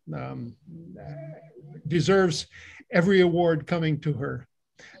Hoffman deserves every award coming to her.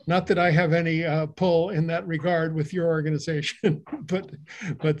 Not that I have any pull in that regard with your organization,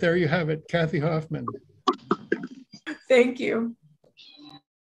 but there you have it, Kathy Hoffman. Thank you.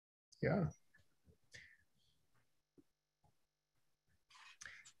 Yeah.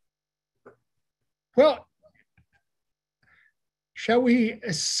 Well, shall we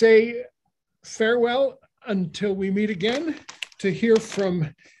say farewell until we meet again to hear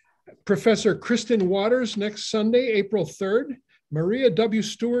from Professor Kristen Waters next Sunday, April 3rd. Maria W.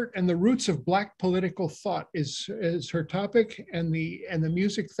 Stewart and the Roots of Black Political Thought is her topic, and the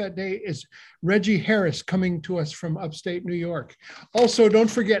music that day is Reggie Harris coming to us from upstate New York. Also,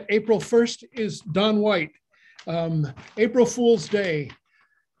 don't forget, April 1st is Don White, April Fool's Day,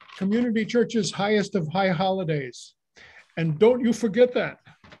 Community Church's highest of high holidays. And don't you forget that.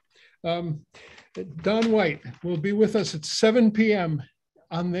 Don White will be with us at 7 p.m.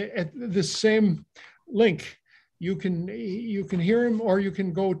 at the same link. You can hear him, or you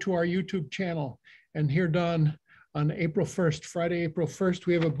can go to our YouTube channel and hear Don on April 1st, Friday, April 1st.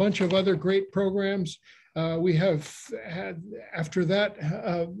 We have a bunch of other great programs We have had, after that,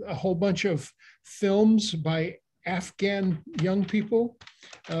 a whole bunch of films by Afghan young people.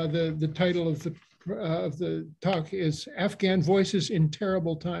 The title of the talk is Afghan Voices in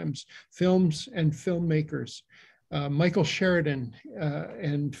Terrible Times, Films and Filmmakers. Michael Sheridan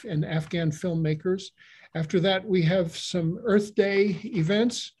and Afghan filmmakers. After that, we have some Earth Day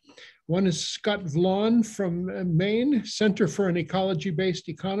events. One is Scott Vlon from Maine, Center for an Ecology-Based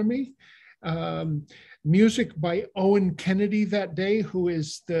Economy. Music by Owen Kennedy that day, who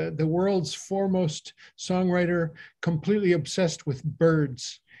is the world's foremost songwriter, completely obsessed with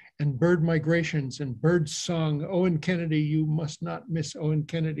birds and bird migrations and bird song. Owen Kennedy, you must not miss Owen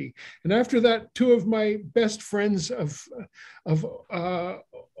Kennedy. And after that, two of my best friends of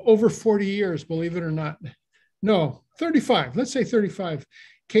over 40 years, believe it or not. No, 35, let's say 35.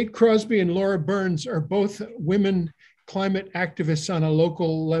 Kate Crosby and Laura Burns are both women climate activists on a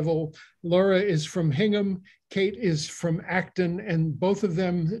local level. Laura is from Hingham, Kate is from Acton, and both of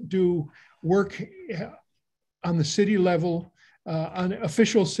them do work on the city level, on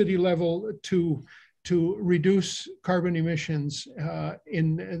official city level to reduce carbon emissions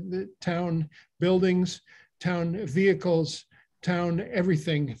in the town buildings, town vehicles, town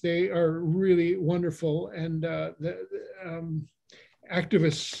everything. They are really wonderful, and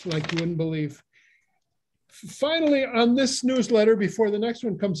activists like you wouldn't believe. Finally, on this newsletter, before the next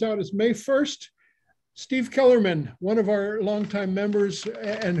one comes out, is May 1st. Steve Kellerman, one of our longtime members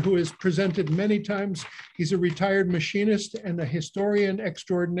and who has presented many times. He's a retired machinist and a historian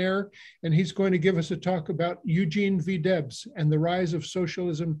extraordinaire, and he's going to give us a talk about Eugene V. Debs and the rise of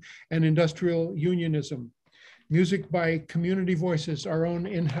socialism and industrial unionism. Music by Community Voices, our own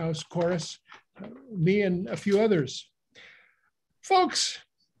in-house chorus, me and a few others. Folks,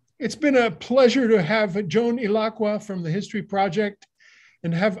 it's been a pleasure to have Joan Ilacqua from the History Project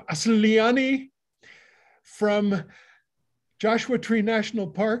and have Asliani from Joshua Tree National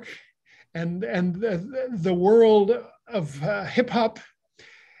Park and the world of hip hop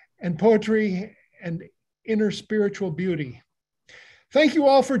and poetry and inner spiritual beauty. Thank you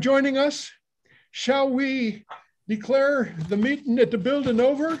all for joining us. Shall we declare the meeting at the building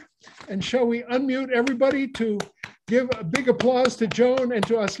over? And shall we unmute everybody to give a big applause to Joan and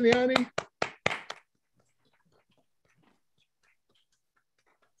to Asliani?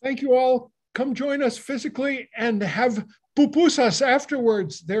 Thank you all. Come join us physically and have pupusas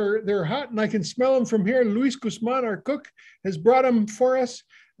afterwards. They're hot and I can smell them from here. Luis Guzman, our cook, has brought them for us.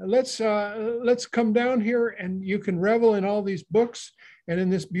 Let's come down here and you can revel in all these books and in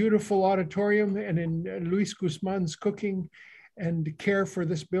this beautiful auditorium and in Luis Guzman's cooking and care for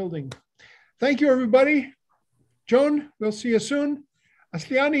this building. Thank you, everybody. Joan, we'll see you soon.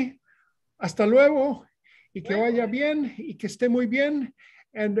 Asliani, hasta luego. Y que vaya bien, y que esté muy bien.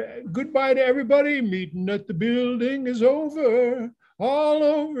 And goodbye to everybody. Meeting at the building is over. All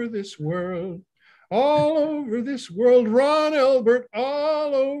over this world. All over this world. Ron Elbert,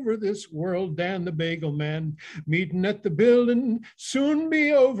 all over this world. Dan the Bagel Man. Meeting at the building, soon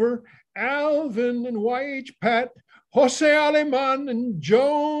be over. Alvin and YH Pat. Jose Aleman and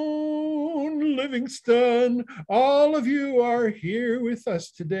Joan Livingston, all of you are here with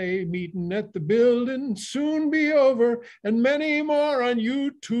us today, meeting at the building, soon be over, and many more on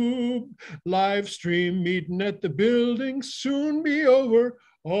YouTube, live stream, meeting at the building, soon be over,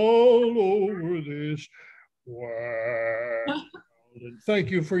 all over this world. And thank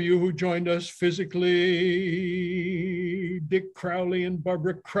you for you who joined us physically. Dick Crowley and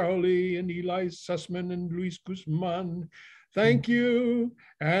Barbara Crowley and Eli Sussman and Luis Guzman. Thank you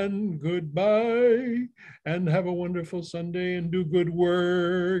and goodbye and have a wonderful Sunday and do good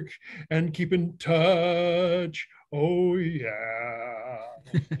work and keep in touch. Oh yeah.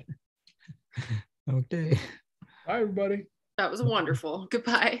 Okay. Bye everybody. That was wonderful.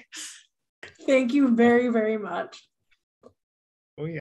 Goodbye. Thank you very, very much.